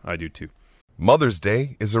do too. Mother's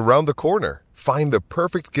Day is around the corner. Find the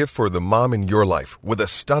perfect gift for the mom in your life with a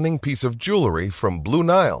stunning piece of jewelry from Blue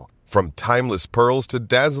Nile. From timeless pearls to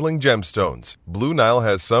dazzling gemstones, Blue Nile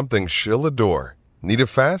has something she'll adore. Need it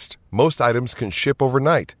fast? Most items can ship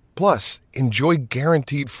overnight. Plus, enjoy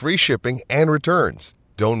guaranteed free shipping and returns.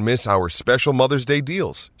 Don't miss our special Mother's Day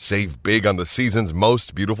deals. Save big on the season's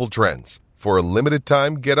most beautiful trends. For a limited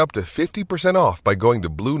time, get up to 50% off by going to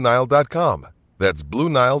BlueNile.com. That's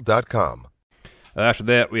BlueNile.com. After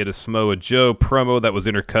that, we had a Samoa Joe promo that was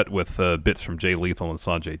intercut with bits from Jay Lethal and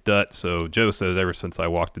Sanjay Dutt. So Joe says, ever since I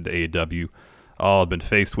walked into AEW, all I've been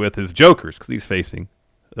faced with is jokers, because he's facing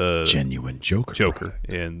genuine Joker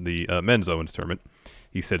in the men's Owens tournament.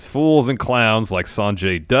 He says fools and clowns like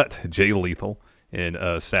Sanjay Dutt, Jay Lethal, and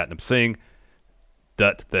Satnam Singh.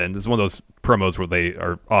 Dutt then, this is one of those promos where they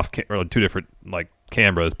are off or two different like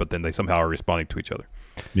cameras, but then they somehow are responding to each other.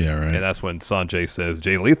 Yeah, right. And that's when Sanjay says,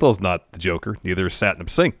 Jay Lethal's not the Joker. Neither is Satnam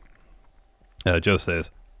Singh. Joe says,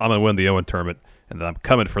 I'm going to win the Owen tournament, and then I'm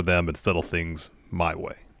coming for them and settle things my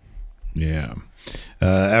way. Yeah.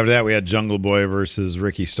 After that, we had Jungle Boy versus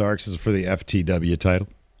Ricky Starks. This is for the FTW title.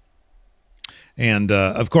 And,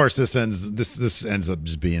 of course, this ends up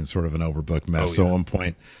just being sort of an overbooked mess. So at one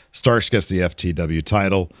point, Starks gets the FTW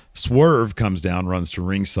title. Swerve comes down, runs to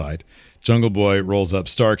ringside. Jungle Boy rolls up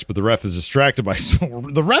Starks, but the ref is distracted by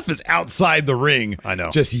Swerve. The ref is outside the ring. I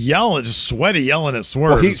know. Just yelling, just sweaty yelling at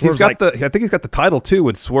Swerve. Well, he's got I think he's got the title, too,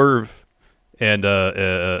 with Swerve. And,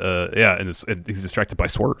 and he's distracted by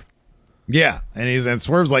Swerve. Yeah, and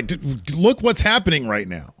Swerve's like, look what's happening right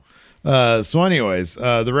now. So anyways,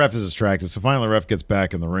 the ref is distracted. So finally the ref gets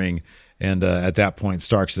back in the ring. And at that point,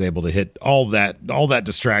 Starks is able to hit all that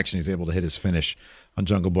distraction. He's able to hit his finish on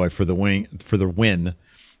Jungle Boy for the win.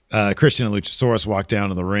 Christian and Luchasaurus walk down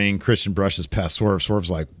to the ring. Christian brushes past Swerve.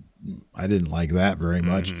 Swerve's like, I didn't like that very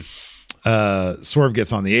much. Swerve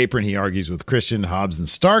gets on the apron. He argues with Christian. Hobbs and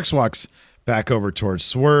Starks walks back over towards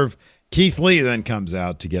Swerve. Keith Lee then comes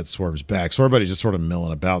out to get Swerve's back. Swerve buddy's just sort of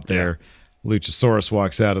milling about there. Yeah. Luchasaurus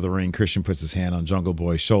walks out of the ring. Christian puts his hand on Jungle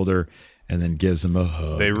Boy's shoulder and then gives him a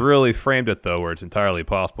hug. They really framed it, though, where it's entirely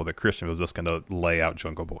possible that Christian was just going to lay out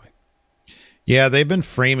Jungle Boy. Yeah, they've been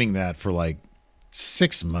framing that for like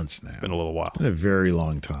 6 months now. It's been a little while. It's been a very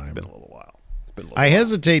long time. It's been a little while. I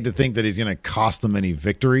hesitate to think that he's going to cost them any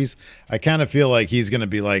victories. I kind of feel like he's going to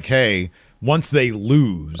be like, hey, once they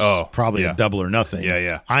lose, probably a double or nothing,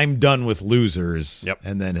 I'm done with losers,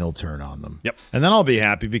 and then he'll turn on them. And then I'll be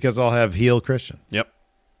happy because I'll have heel Christian. Yep,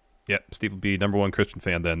 Steve will be #1 Christian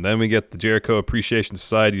fan then. Then we get the Jericho Appreciation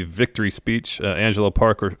Society victory speech. Angelo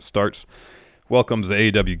Parker welcomes the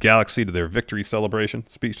AEW Galaxy to their victory celebration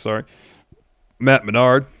speech. Matt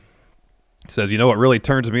Menard says, you know what really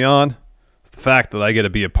turns me on? It's the fact that I get to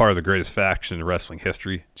be a part of the greatest faction in wrestling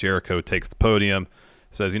history. Jericho takes the podium.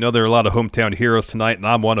 Says, there are a lot of hometown heroes tonight, and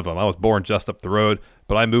I'm one of them. I was born just up the road,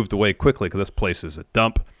 but I moved away quickly because this place is a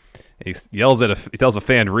dump. And he tells a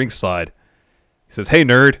fan ringside. He says, hey,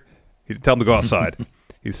 nerd. He didn't tell him to go outside.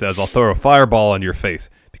 He says, I'll throw a fireball in your face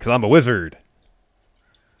because I'm a wizard.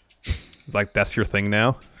 Like, that's your thing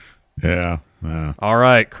now? Yeah. All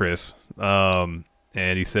right, Chris. And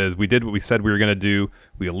he says, we did what we said we were going to do.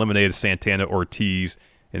 We eliminated Santana, Ortiz,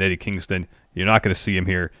 and Eddie Kingston. You're not going to see him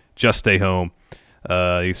here. Just stay home.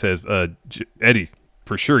 He says, Eddie,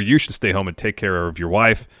 for sure you should stay home and take care of your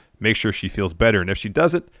wife. Make sure she feels better. And if she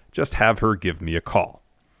doesn't, just have her give me a call.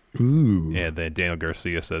 Ooh. And then Daniel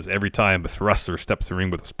Garcia says, every time a wrestler steps in the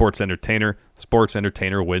ring with a sports entertainer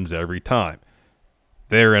wins every time.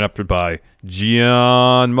 They're interrupted by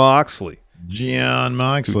Jon Moxley. Jon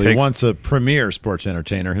Moxley, once a premier sports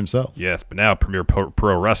entertainer himself. Yes, but now a premier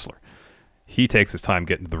pro wrestler. He takes his time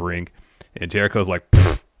getting to the ring. And Jericho's like,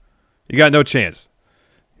 you got no chance.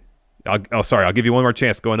 I'll give you one more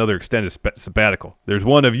chance to go another extended sabbatical. There's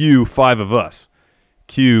one of you, 5 of us.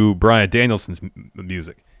 Cue Bryan Danielson's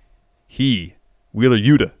music. He, Wheeler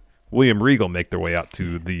Yuta, William Regal make their way out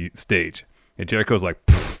to the stage. And Jericho's like,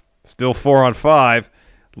 still 4 on 5.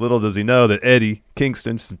 Little does he know that Eddie,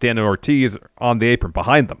 Kingston, Santana, Ortiz are on the apron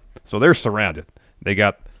behind them. So they're surrounded. They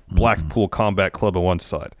got Blackpool Combat Club on one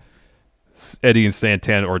side. Eddie and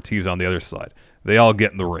Santana, Ortiz on the other side. They all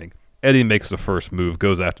get in the ring. Eddie makes the first move,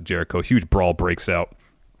 goes after Jericho. Huge brawl breaks out.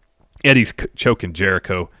 Eddie's choking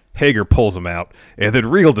Jericho. Hager pulls him out. And then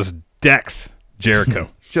Regal just decks Jericho.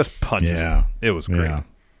 Just punches him. It was great.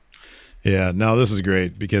 Yeah, no, this is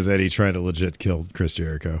great because Eddie tried to legit kill Chris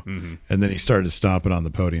Jericho. Mm-hmm. And then he started stomping on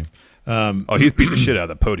the podium. He's beating the shit out of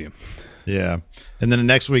that podium. Yeah. And then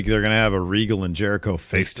next week they're going to have a Regal and Jericho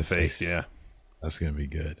face-to-face. Yeah. That's going to be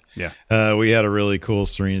good. Yeah. We had a really cool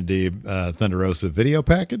Serena Deeb Thunder Rosa video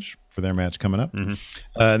package for their match coming up. Mm-hmm.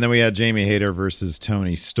 And then we had Jamie Hayter versus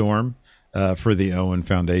Tony Storm for the Owen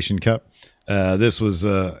Foundation Cup. This was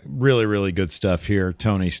really, really good stuff here.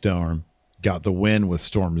 Tony Storm got the win with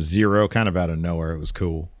Storm Zero, kind of out of nowhere. It was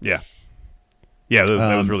cool. Yeah. Yeah,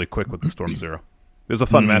 that was really quick with the Storm Zero. It was a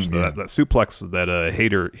fun match. That suplex that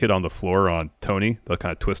Hayter hit on the floor on Tony, the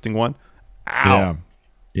kind of twisting one. Ow.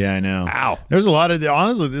 Yeah, I know. Ow. There's a lot of,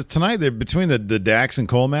 honestly, tonight, between the Dax and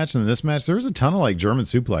Cole match and this match, there was a ton of like German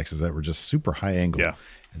suplexes that were just super high angle. Yeah.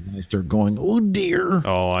 And then they start going, oh dear.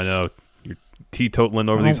 Oh, I know. You're teetotaling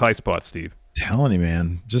over these high spots, Steve. Telling you,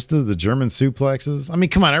 man. Just the German suplexes. I mean,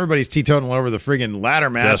 come on, everybody's teetotaling over the friggin' ladder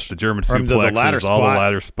match. Just the German suplexes, all the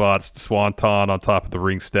ladder spots, the swanton on top of the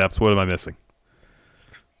ring steps. What am I missing?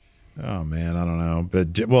 Oh, man, I don't know.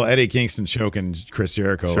 But, Eddie Kingston choking Chris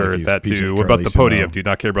Jericho. Sure, like that too. What about the podium? Do you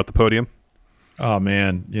not care about the podium? Oh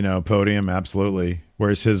man, Podium, absolutely.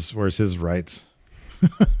 Where's his rights?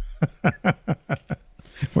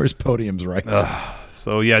 Where's Podium's rights?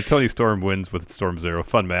 So yeah, Tony Storm wins with Storm Zero.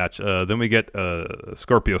 Fun match. Then we get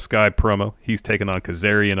Scorpio Sky promo. He's taking on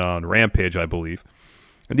Kazarian on Rampage, I believe.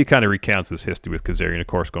 And he kind of recounts his history with Kazarian, of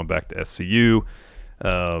course, going back to SCU.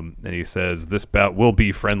 And he says, this bout will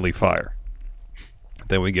be friendly fire.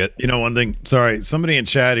 Then we get... one thing. Sorry, somebody in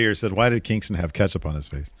chat here said, why did Kingston have ketchup on his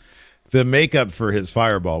face? The makeup for his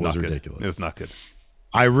fireball was ridiculous. It was not good.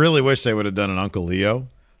 I really wish they would have done an Uncle Leo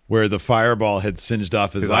where the fireball had singed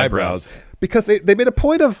off his eyebrows. Because they made a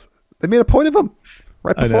point of him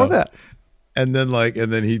right before that. And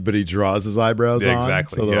then he draws his eyebrows on.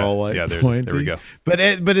 Exactly. So they're all pointy. There we go. But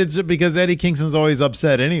it's because Eddie Kingston's always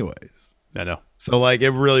upset anyways. I know. So it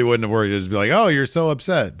really wouldn't have worked. It'd just be like, oh, you're so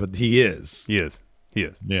upset. But he is. He is.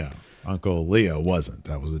 Yeah. Uncle Leo wasn't.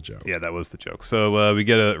 That was a joke. Yeah, that was the joke. So we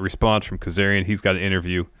get a response from Kazarian. He's got an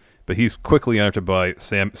interview, but he's quickly interrupted by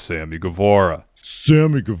Sammy Guevara.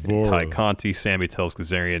 Ty Conti. Sammy tells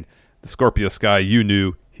Kazarian, the Scorpio Sky you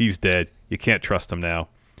knew, he's dead. You can't trust him now.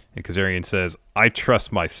 And Kazarian says, I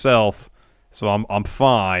trust myself, so I'm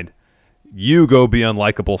fine. You go be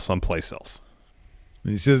unlikable someplace else. And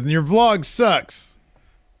he says, your vlog sucks.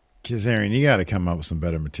 Kazarian, you got to come up with some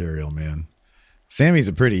better material, man. Sammy's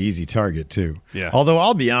a pretty easy target, too. Yeah. Although,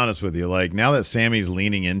 I'll be honest with you, now that Sammy's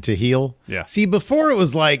leaning into heel. Yeah. See, before it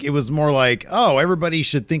was more like, oh, everybody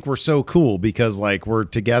should think we're so cool because, we're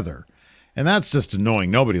together. And that's just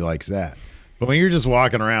annoying. Nobody likes that. But when you're just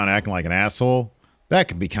walking around acting like an asshole, that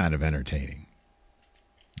can be kind of entertaining.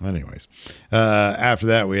 Anyways, after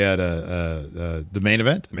that, we had the main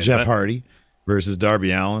event, Jeff Hardy versus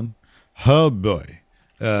Darby Allin. Oh, boy.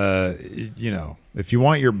 If you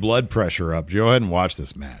want your blood pressure up, go ahead and watch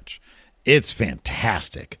this match. It's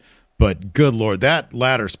fantastic. But good Lord, that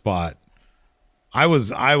ladder spot, I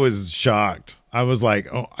was shocked. I was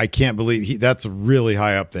like, oh, I can't believe that's really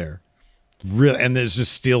high up there. And there's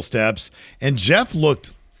just steel steps. And Jeff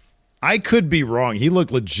looked, I could be wrong, he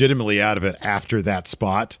looked legitimately out of it after that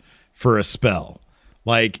spot for a spell.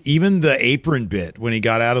 Even the apron bit when he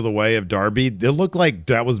got out of the way of Darby, it looked like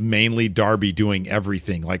that was mainly Darby doing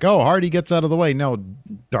everything. Hardy gets out of the way. No,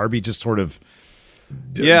 Darby just sort of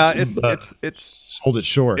it's hold it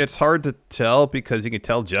short. It's hard to tell because you can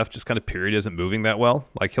tell Jeff just kind of period isn't moving that well.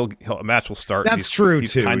 A match will start. That's true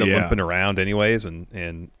he's too. Kind of limping around anyways,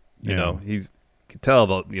 and you know you can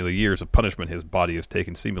tell the years of punishment his body has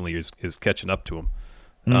taken seemingly is catching up to him.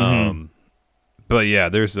 Mm-hmm. But yeah,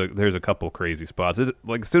 there's a couple crazy spots. As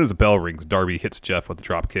soon as the bell rings, Darby hits Jeff with a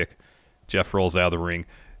drop kick. Jeff rolls out of the ring.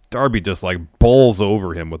 Darby just bowls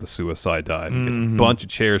over him with a suicide dive. He gets a bunch of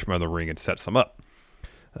chairs from the ring and sets him up.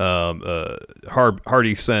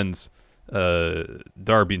 Hardy sends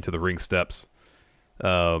Darby into the ring steps,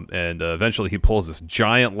 and eventually he pulls this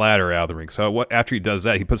giant ladder out of the ring. So after he does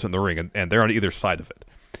that, he puts it in the ring, and they're on either side of it.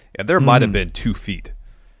 And there might have been 2 feet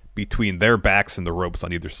between their backs and the ropes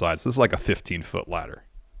on either side. So this is like a 15-foot ladder.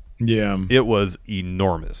 Yeah. It was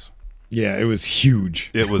enormous. Yeah, it was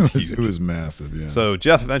huge. It was huge. It was massive, yeah. So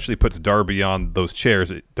Jeff eventually puts Darby on those chairs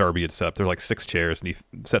that Darby had set up. They're 6 chairs, and he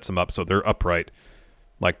sets them up so they're upright,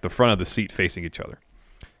 the front of the seat facing each other.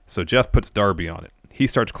 So Jeff puts Darby on it. He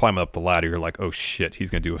starts climbing up the ladder. You're like, oh, shit, he's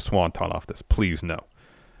going to do a swanton off this. Please, no.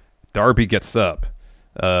 Darby gets up,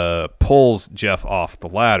 pulls Jeff off the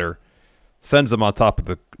ladder, sends him on top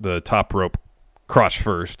of the top rope crotch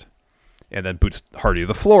first, and then boots Hardy to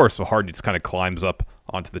the floor. So Hardy just kind of climbs up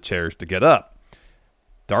onto the chairs to get up.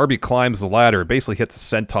 Darby climbs the ladder, basically hits a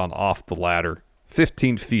senton off the ladder,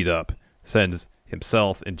 15 feet up, sends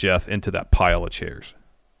himself and Jeff into that pile of chairs.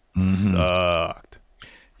 Sucked.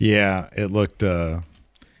 Yeah, it looked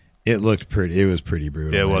pretty. It was pretty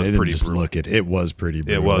brutal. It was pretty brutal. It was pretty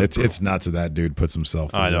brutal. It was brutal. It's nuts that that dude puts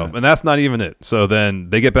himself through I know, that. and that's not even it. So then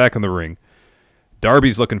they get back in the ring.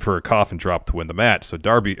 Darby's looking for a coffin drop to win the match. So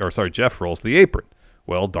Jeff rolls the apron.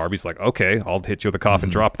 Well, Darby's like, okay, I'll hit you with a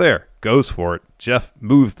coffin drop there. Goes for it. Jeff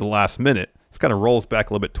moves the last minute. Just kind of rolls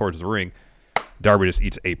back a little bit towards the ring. Darby just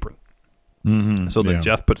eats apron. So then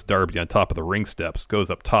Jeff puts Darby on top of the ring steps,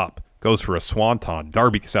 goes up top, goes for a swanton.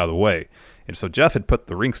 Darby gets out of the way. And so Jeff had put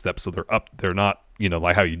the ring steps so they're up. They're not,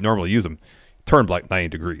 like how you normally use them, turned 90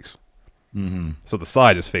 degrees. So the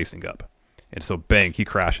side is facing up. And so bang, he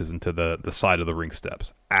crashes into the side of the ring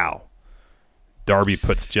steps. Ow. Darby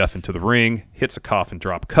puts Jeff into the ring, hits a coffin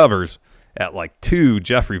drop, covers. At 2,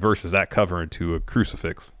 Jeff reverses that cover into a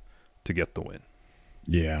crucifix to get the win.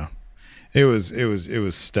 Yeah. It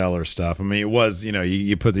was stellar stuff. I mean, it was,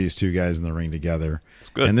 you put these two guys in the ring together. It's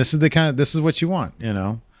good. And this is what you want,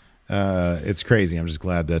 It's crazy. I'm just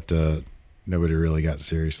glad that nobody really got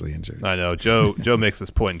seriously injured. I know. Joe makes this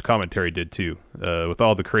point, and commentary did too. With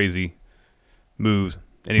all the crazy moves,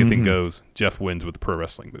 anything goes. Jeff wins with the pro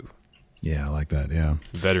wrestling move. Yeah, I like that. Yeah,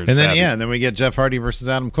 veteran. And then savvy. and then we get Jeff Hardy versus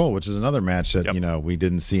Adam Cole, which is another match that we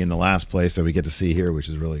didn't see in the last place that we get to see here, which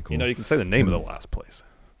is really cool. You can say the name of the last place.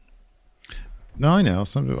 No, I know.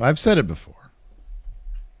 I've said it before.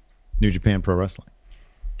 New Japan Pro Wrestling,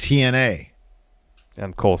 TNA.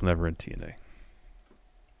 Adam Cole's never in TNA.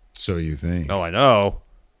 So you think? Oh, I know.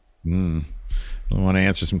 You want to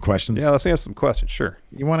answer some questions? Yeah, let's answer some questions. Sure.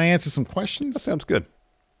 You want to answer some questions? That sounds good.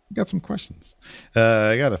 Got some questions.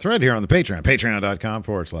 I got a thread here on the Patreon,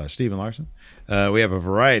 patreon.com/Steven Larson. We have a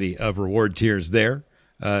variety of reward tiers there,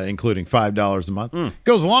 including $5 a month.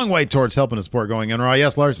 Goes a long way towards helping us support going in Raw.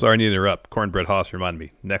 Yes, Larson. Sorry to interrupt. Cornbread Haas reminded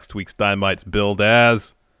me. Next week's Dynamite's billed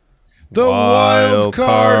as the Wild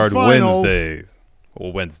Card Finals. Wednesday.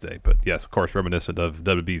 Well, Wednesday, but yes, of course, reminiscent of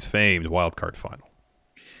WWE's famed Wild Card Final.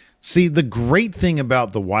 See, the great thing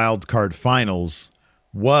about the Wild Card Finals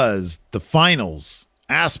was the finals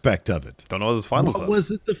aspect of it. Don't know what the finals What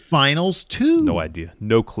was it the finals to? No idea.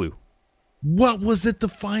 No clue. What was it the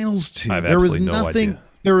finals to? I have There was absolutely no nothing. idea.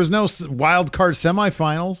 There was no wild card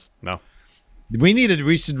semifinals. No.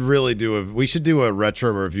 We should do a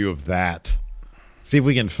retro review of that. See if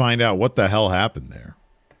we can find out what the hell happened there.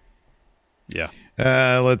 Yeah.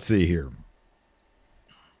 Let's see here.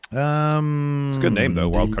 It's a good name, though.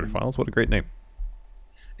 Wild Card Finals. What a great name.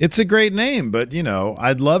 It's a great name, but,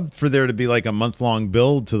 I'd love for there to be like a month-long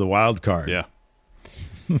build to the wild card. Yeah.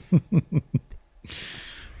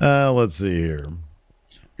 Let's see here.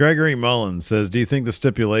 Gregory Mullins says, do you think the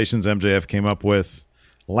stipulations MJF came up with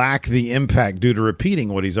lack the impact due to repeating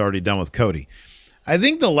what he's already done with Cody? I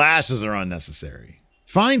think the lashes are unnecessary.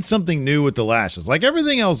 Find something new with the lashes. Like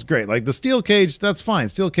everything else, great. Like the steel cage, that's fine.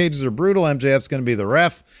 Steel cages are brutal. MJF's going to be the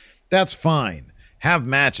ref. That's fine. Have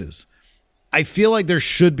matches. I feel like there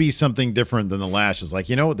should be something different than the lashes. Like,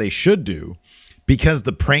 you know what they should do? Because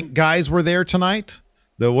the prank guys were there tonight.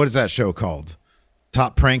 What is that show called?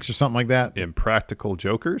 Top Pranks or something like that? Impractical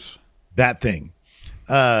Jokers? That thing.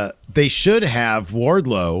 They should have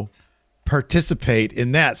Wardlow participate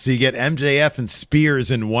in that. So you get MJF and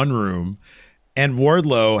Spears in one room, and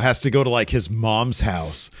Wardlow has to go to like his mom's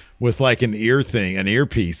house with like an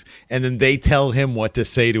earpiece, and then they tell him what to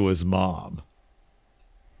say to his mom.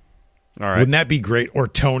 All right. Wouldn't that be great? Or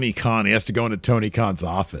Tony Khan. He has to go into Tony Khan's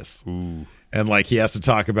office. Ooh. And like he has to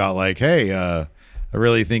talk about like, hey, I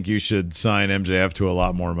really think you should sign MJF to a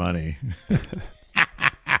lot more money.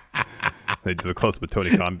 They do the close-up with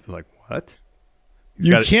Tony Khan. It's like, what?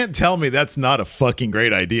 You can't tell me that's not a fucking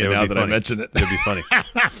great idea now that I mention it. It would be funny.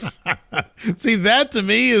 See, that to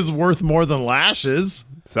me is worth more than lashes.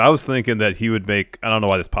 So I was thinking that he would make, I don't know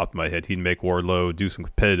why this popped in my head, he'd make Wardlow do some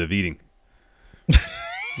competitive eating.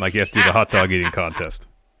 Like you have to do the hot dog eating contest.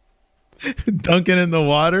 Dunking in the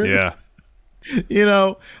water? Yeah.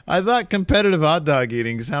 I thought competitive hot dog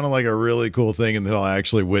eating sounded like a really cool thing until I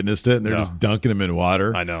actually witnessed it, and they're just dunking them in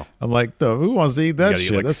water. I know. I'm like, who wants to eat that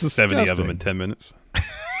shit? Eat like That's 70 disgusting. of them in 10 minutes.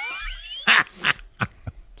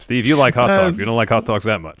 Steve, you like hot dogs. You don't like hot dogs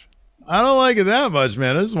that much. I don't like it that much,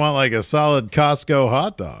 man. I just want like a solid Costco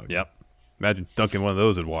hot dog. Yep. Imagine dunking one of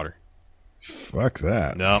those in water. Fuck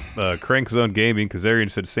that. No. Crank Zone Gaming, Kazarian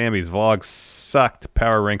said Sammy's vlog sucked.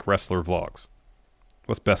 Power Rank Wrestler vlogs.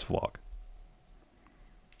 What's best vlog?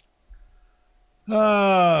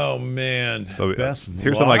 Oh, man. So, best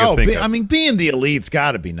here's vlog. something I can think of. I mean, being the elite's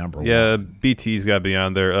got to be number one. Yeah, BT's got to be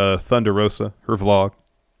on there. Thunder Rosa, her vlog.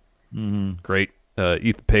 Mm-hmm. Great.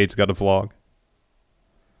 Ethan Page got a vlog.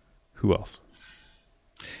 Who else?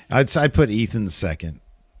 I'd put Ethan second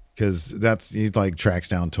because he like tracks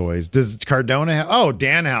down toys. Does Cardona have? Oh,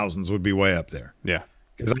 Danhausen's would be way up there. Yeah,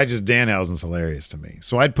 because Danhausen's hilarious to me.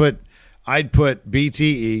 So I'd put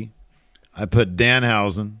BTE. I'd put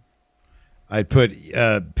Danhausen. I'd put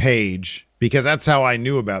Page because that's how I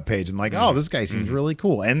knew about Page. I'm like, oh, this guy seems really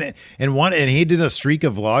cool. And he did a streak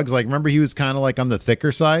of vlogs. Like, remember he was kind of like on the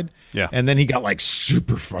thicker side. Yeah. And then he got like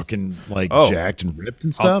super fucking like jacked and ripped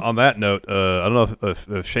and stuff. On that note, I don't know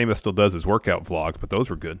if Sheamus still does his workout vlogs, but those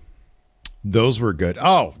were good. Those were good.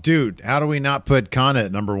 Oh, dude, how do we not put Kana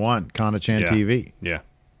at number one? Kana-chan TV. Yeah.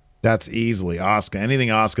 That's easily Asuka. Anything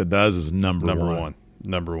Asuka does is number one.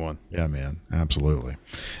 Number one. Yeah, man. Absolutely.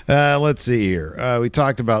 Let's see here. We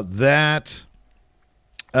talked about that.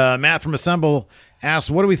 Matt from Assemble asked,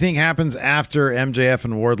 what do we think happens after MJF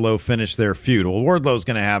and Wardlow finish their feud? Well, Wardlow's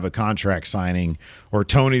going to have a contract signing, or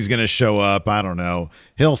Tony's going to show up. I don't know.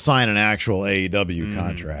 He'll sign an actual AEW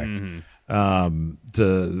contract.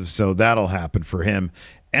 So that'll happen for him.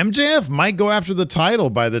 MJF might go after the title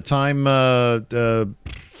by the time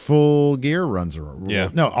Full Gear runs around. Yeah.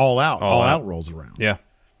 No, All Out rolls around. Yeah.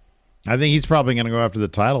 I think he's probably going to go after the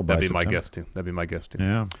title by That'd be September. my guess too.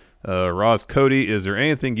 Yeah. Raw's Cody, is there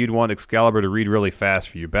anything you'd want Excalibur to read really fast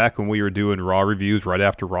for you? Back when we were doing Raw reviews right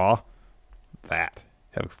after Raw, have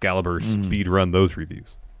Excalibur speed run those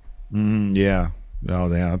reviews. Yeah. Oh,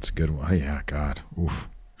 yeah, that's a good one. Oh, yeah, God. Oof.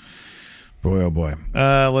 Boy, oh boy.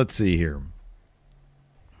 Let's see here.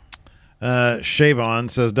 Shavon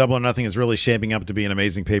says Double or Nothing is really shaping up to be an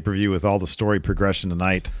amazing pay-per-view with all the story progression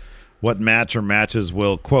tonight. What match or matches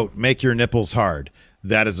will, quote, make your nipples hard?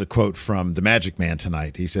 That is a quote from the Magic Man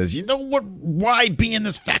tonight. He says, you know what? Why be in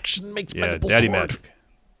this faction makes my nipples Daddy hard? Magic.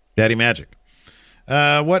 Daddy Magic.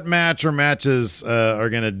 What match or matches are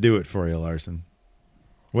going to do it for you, Larson?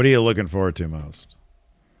 What are you looking forward to most?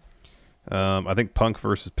 I think Punk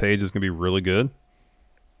versus Page is going to be really good.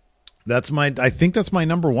 I think that's my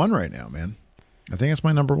number one right now, man. I think that's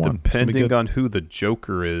my number one. Depending on who the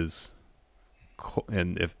Joker is,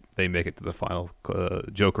 and if they make it to the final,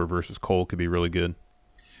 Joker versus Cole could be really good.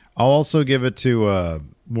 I'll also give it to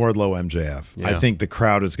Wardlow MJF. Yeah. I think the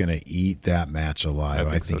crowd is going to eat that match alive.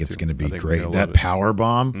 I think it's going to be great. That power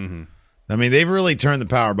bomb. Mm-hmm. I mean, they've really turned the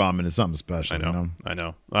power bomb into something special. I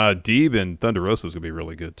know. Deeb and Thunder Rosa is going to be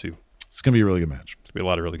really good too. It's going to be a really good match. It's going to be a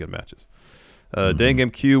lot of really good matches.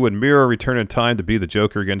 Dangam Q, would Miro return in time to be the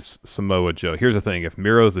Joker against Samoa Joe? Here's the thing. If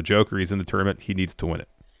Miro's the Joker, he's in the tournament, he needs to win it.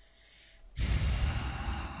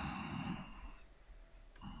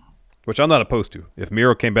 Which I'm not opposed to. If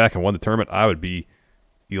Miro came back and won the tournament, I would be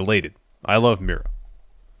elated. I love Miro.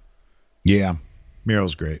 Yeah.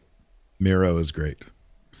 Miro's great. Miro is great.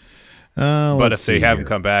 But if they have him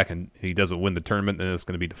come back and he doesn't win the tournament, then it's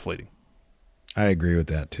going to be deflating. I agree with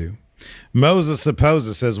that too. Moses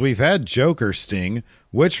Supposa says, we've had Joker Sting.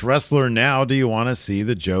 Which wrestler now do you want to see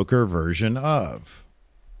the Joker version of?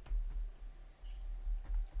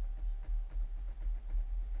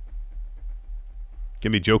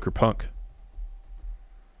 Give me Joker Punk.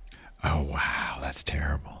 Oh, wow. That's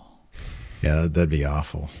terrible. Yeah, that'd be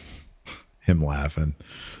awful. Him laughing.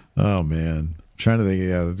 Oh, man. I'm trying to think.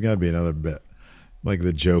 Yeah, there's got to be another bit. Like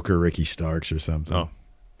the Joker Ricky Starks or something. Oh,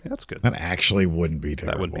 yeah, that's good. That actually wouldn't be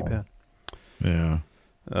terrible. That wouldn't be bad.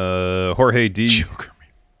 Yeah. Jorge D.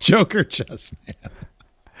 Joker Chess Man.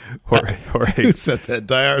 Jorge. Who said that?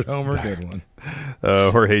 Die Hard Homer? Good one.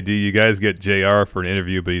 Jorge D. You guys get JR for an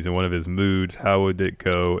interview, but he's in one of his moods. How would it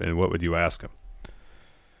go, and what would you ask him?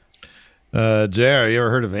 JR, you ever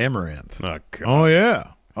heard of Amaranth? Oh, God. Oh,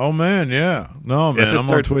 yeah. Oh, man, yeah. No, man, I'm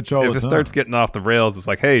on Twitch all the time. If it starts getting off the rails, it's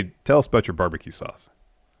like, hey, tell us about your barbecue sauce.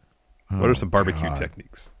 What are some barbecue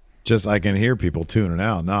techniques? Just I can hear people tuning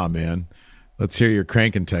out. Nah, man. Let's hear your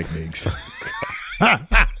cranking techniques.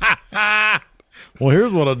 Well,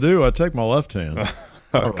 here's what I do. I take my left hand.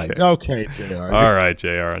 All right. Okay, JR. All right,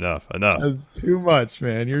 JR. Enough. That's too much,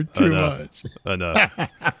 man. You're too much. Enough.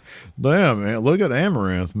 Damn, man. Look at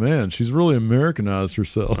Amaranth, man. She's really Americanized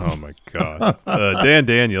herself. Oh, my God. Dan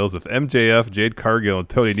Daniels, if MJF, Jade Cargill, and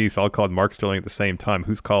Tony Nese all called Mark Sterling at the same time,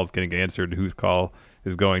 whose call is getting answered and whose call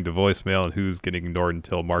is going to voicemail and who's getting ignored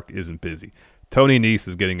until Mark isn't busy? Tony Nese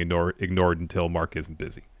is getting ignored until Mark isn't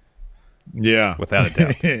busy. Yeah. Without a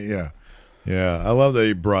doubt. Yeah. Yeah. I love that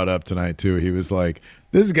he brought up tonight, too. He was like,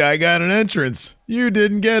 this guy got an entrance. You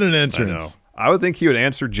didn't get an entrance. I know. I would think he would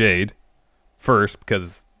answer Jade first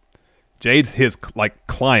because Jade's his client,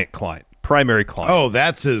 primary client. Oh,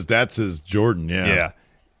 that's his Jordan. Yeah. Yeah.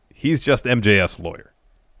 He's just MJF's lawyer.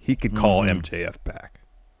 He could call MJF back.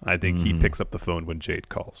 I think he picks up the phone when Jade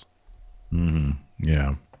calls.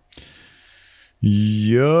 Yeah.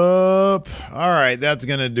 Yup. All right. That's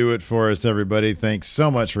going to do it for us, everybody. Thanks so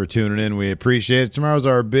much for tuning in. We appreciate it. Tomorrow's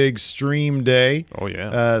our big stream day. Oh,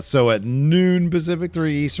 yeah. So at noon Pacific,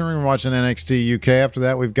 3 Eastern, we're watching NXT UK. After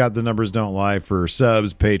that, we've got The Numbers Don't Lie for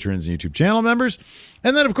subs, patrons, and YouTube channel members.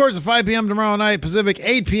 And then, of course, at 5 p.m. tomorrow night Pacific,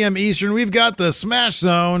 8 p.m. Eastern, we've got the Smash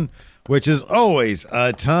Zone, which is always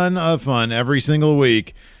a ton of fun every single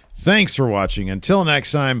week. Thanks for watching. Until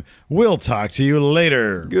next time, we'll talk to you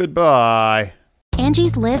later. Goodbye.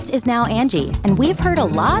 Angie's List is now Angie, and we've heard a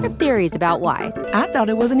lot of theories about why. I thought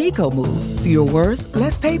it was an eco move. Fewer words,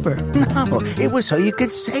 less paper. No, it was so you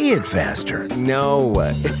could say it faster. No,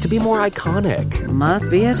 it's to be more iconic.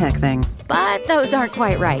 Must be a tech thing. But those aren't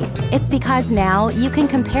quite right. It's because now you can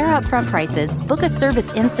compare upfront prices, book a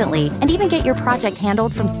service instantly, and even get your project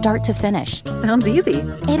handled from start to finish. Sounds easy.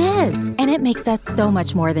 It is, and it makes us so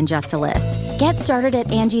much more than just a list. Get started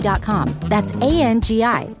at Angie.com. That's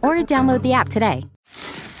ANGI, or download the app today.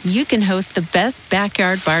 You can host the best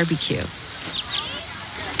backyard barbecue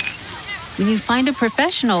when you find a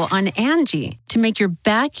professional on Angie to make your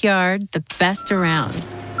backyard the best around.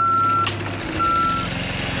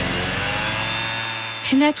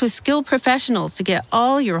 Connect with skilled professionals to get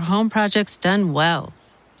all your home projects done well.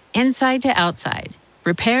 Inside to outside,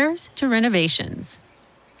 repairs to renovations.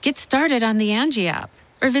 Get started on the Angie app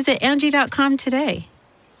or visit Angie.com today.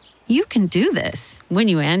 You can do this when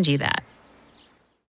you Angie that.